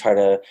go and try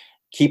to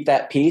keep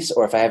that peace.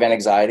 Or if I have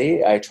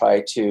anxiety, I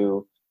try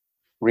to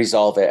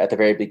resolve it at the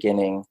very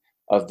beginning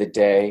of the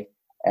day.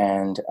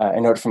 And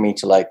in order for me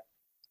to like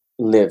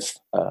live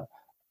a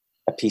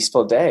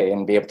peaceful day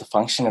and be able to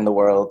function in the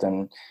world.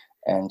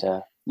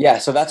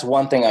 So that's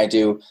one thing I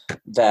do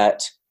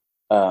that's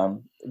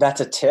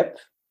a tip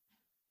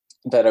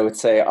that I would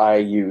say I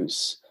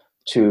use.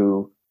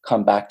 to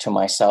come back to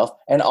myself.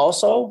 And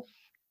also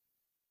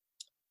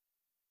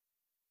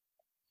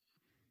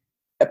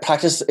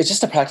it's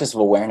just a practice of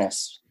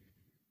awareness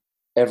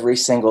every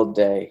single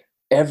day.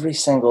 Every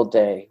single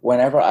day,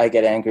 whenever I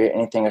get angry at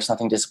anything or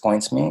something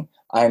disappoints me,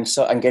 I'm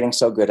getting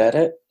so good at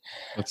it.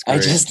 That's great. I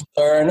just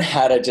learn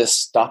how to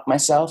just stop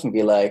myself and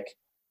be like,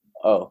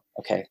 oh,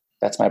 okay,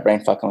 that's my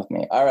brain fucking with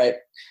me. All right.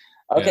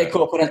 Okay,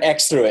 cool. Put an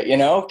X through it,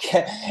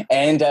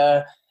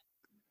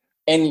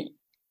 and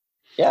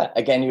yeah,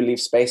 again, you leave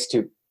space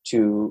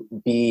to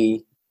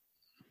be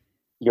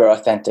your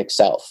authentic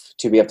self,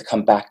 to be able to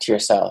come back to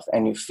yourself,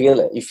 and you feel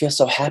it. You feel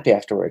so happy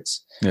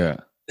afterwards. Yeah.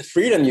 The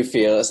freedom you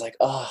feel is like,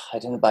 oh, I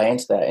didn't buy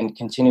into that, and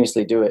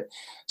continuously do it.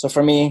 So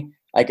for me,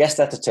 I guess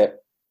that's a tip.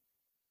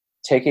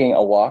 Taking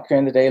a walk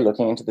during the day,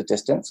 looking into the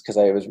distance, because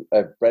I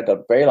read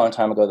a very long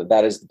time ago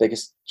that is the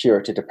biggest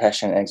cure to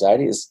depression and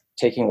anxiety is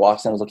taking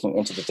walks and looking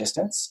into the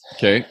distance.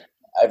 Okay.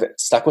 I've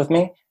stuck with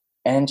me,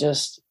 and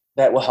just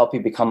that will help you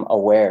become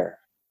aware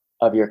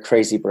of your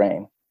crazy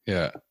brain.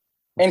 Yeah.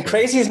 And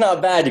crazy is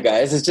not bad, you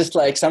guys. It's just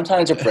like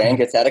sometimes your brain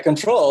gets out of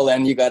control,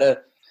 and you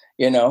gotta,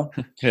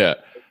 yeah.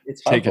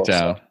 It's take harmful, it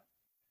down. so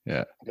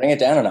Yeah. bring it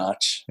down a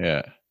notch.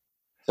 Yeah.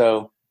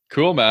 So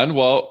cool, man.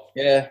 Well,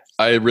 yeah,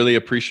 I really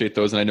appreciate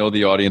those, and I know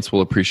the audience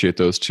will appreciate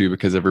those too,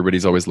 because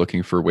everybody's always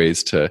looking for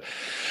ways to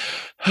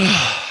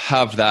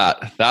have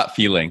that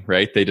feeling,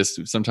 right?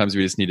 Sometimes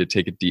we just need to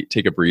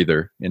take a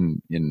breather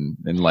in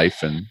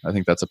life, and I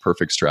think that's a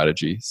perfect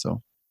strategy.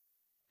 So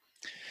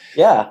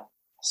yeah.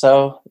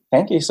 So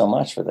thank you so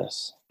much for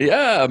this.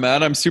 Yeah,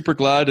 man, I'm super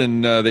glad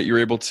and that you're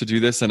able to do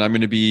this, and I'm going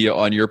to be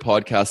on your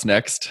podcast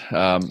next.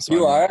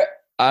 So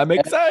I'm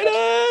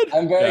excited.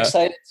 I'm very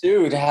excited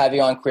too to have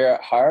you on Queer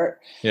at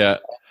Heart. Yeah.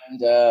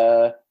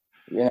 And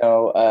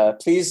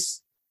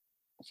please,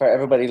 for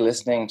everybody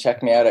listening,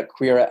 check me out at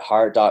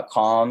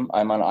queeratheart.com.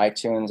 I'm on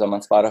iTunes. I'm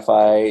on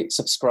Spotify.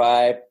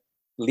 Subscribe.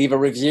 Leave a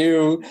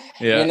review.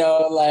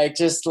 Yeah.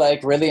 Just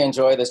really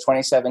enjoy this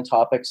 27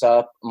 topics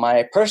up.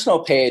 My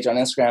personal page on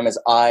Instagram is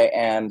I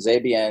am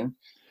Zabian,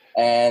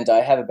 and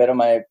I have a bit of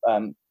my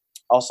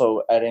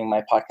also adding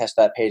my podcast to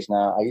that page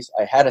now.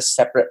 I had a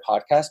separate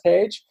podcast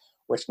page,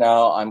 which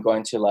now I'm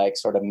going to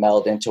sort of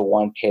meld into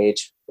one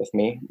page with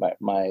me,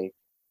 my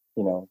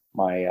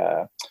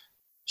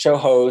show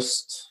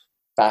host,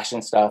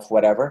 fashion stuff,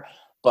 whatever.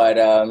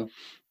 But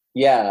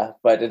yeah,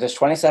 but it is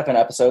 27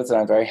 episodes that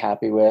I'm very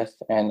happy with.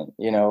 And,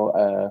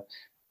 yeah,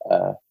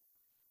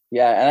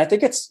 and I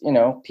think it's,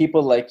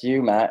 people like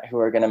you, Matt, who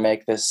are going to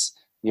make this,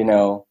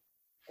 who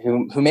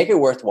make it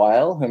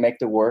worthwhile, who make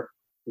the work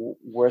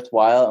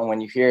worthwhile. And when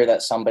you hear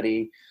that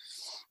somebody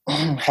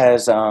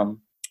has,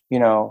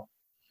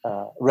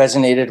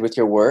 resonated with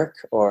your work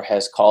or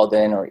has called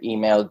in or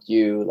emailed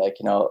you,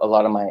 a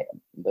lot of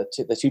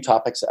the two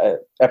topics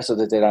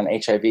episodes I did on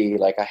HIV,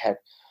 I had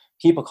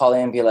people call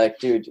in and be like,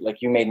 dude,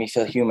 you made me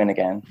feel human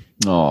again.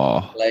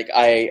 Oh,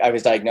 I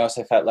was diagnosed.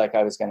 I felt like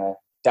I was going to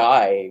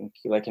die.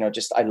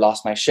 I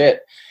lost my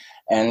shit.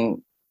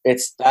 And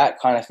it's that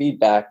kind of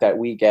feedback that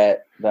we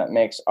get that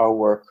makes our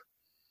work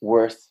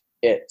worth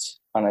it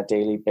on a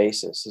daily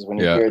basis, is when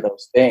you hear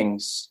those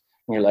things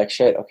and you're like,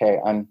 shit, okay,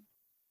 I'm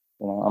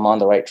on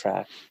the right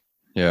track.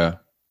 Yeah.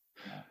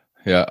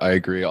 Yeah, I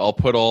agree. I'll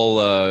put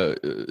all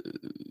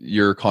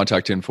your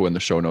contact info in the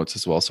show notes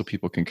as well, so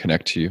people can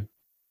connect to you.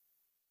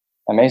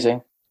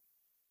 Amazing.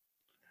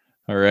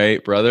 All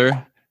right,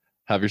 brother.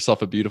 Have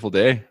yourself a beautiful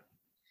day.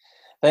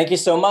 Thank you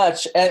so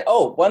much. And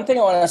one thing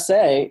I want to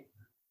say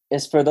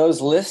is, for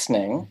those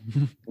listening,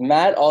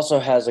 Matt also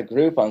has a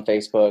group on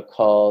Facebook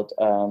called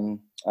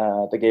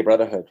the Gay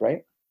Brotherhood,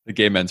 right? The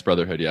Gay Men's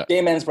Brotherhood, yeah.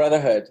 Gay Men's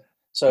Brotherhood.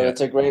 So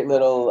it's a great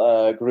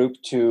little group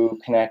to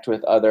connect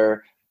with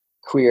other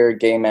queer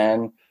gay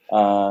men,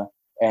 and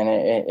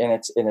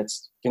it's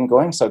been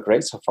going so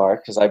great so far,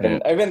 because I've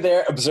been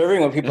there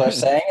observing what people are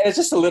saying, and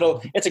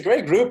it's a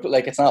great group.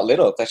 It's not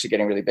little; it's actually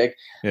getting really big.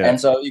 Yeah. And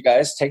so you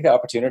guys take the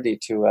opportunity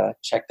to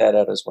check that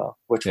out as well,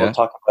 which we'll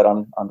talk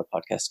about on the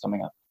podcast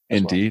coming up.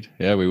 Indeed,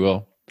 yeah, we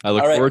will. I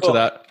look forward to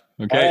that.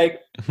 Okay,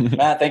 all right.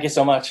 Matt, thank you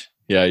so much.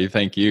 Yeah,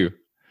 thank you.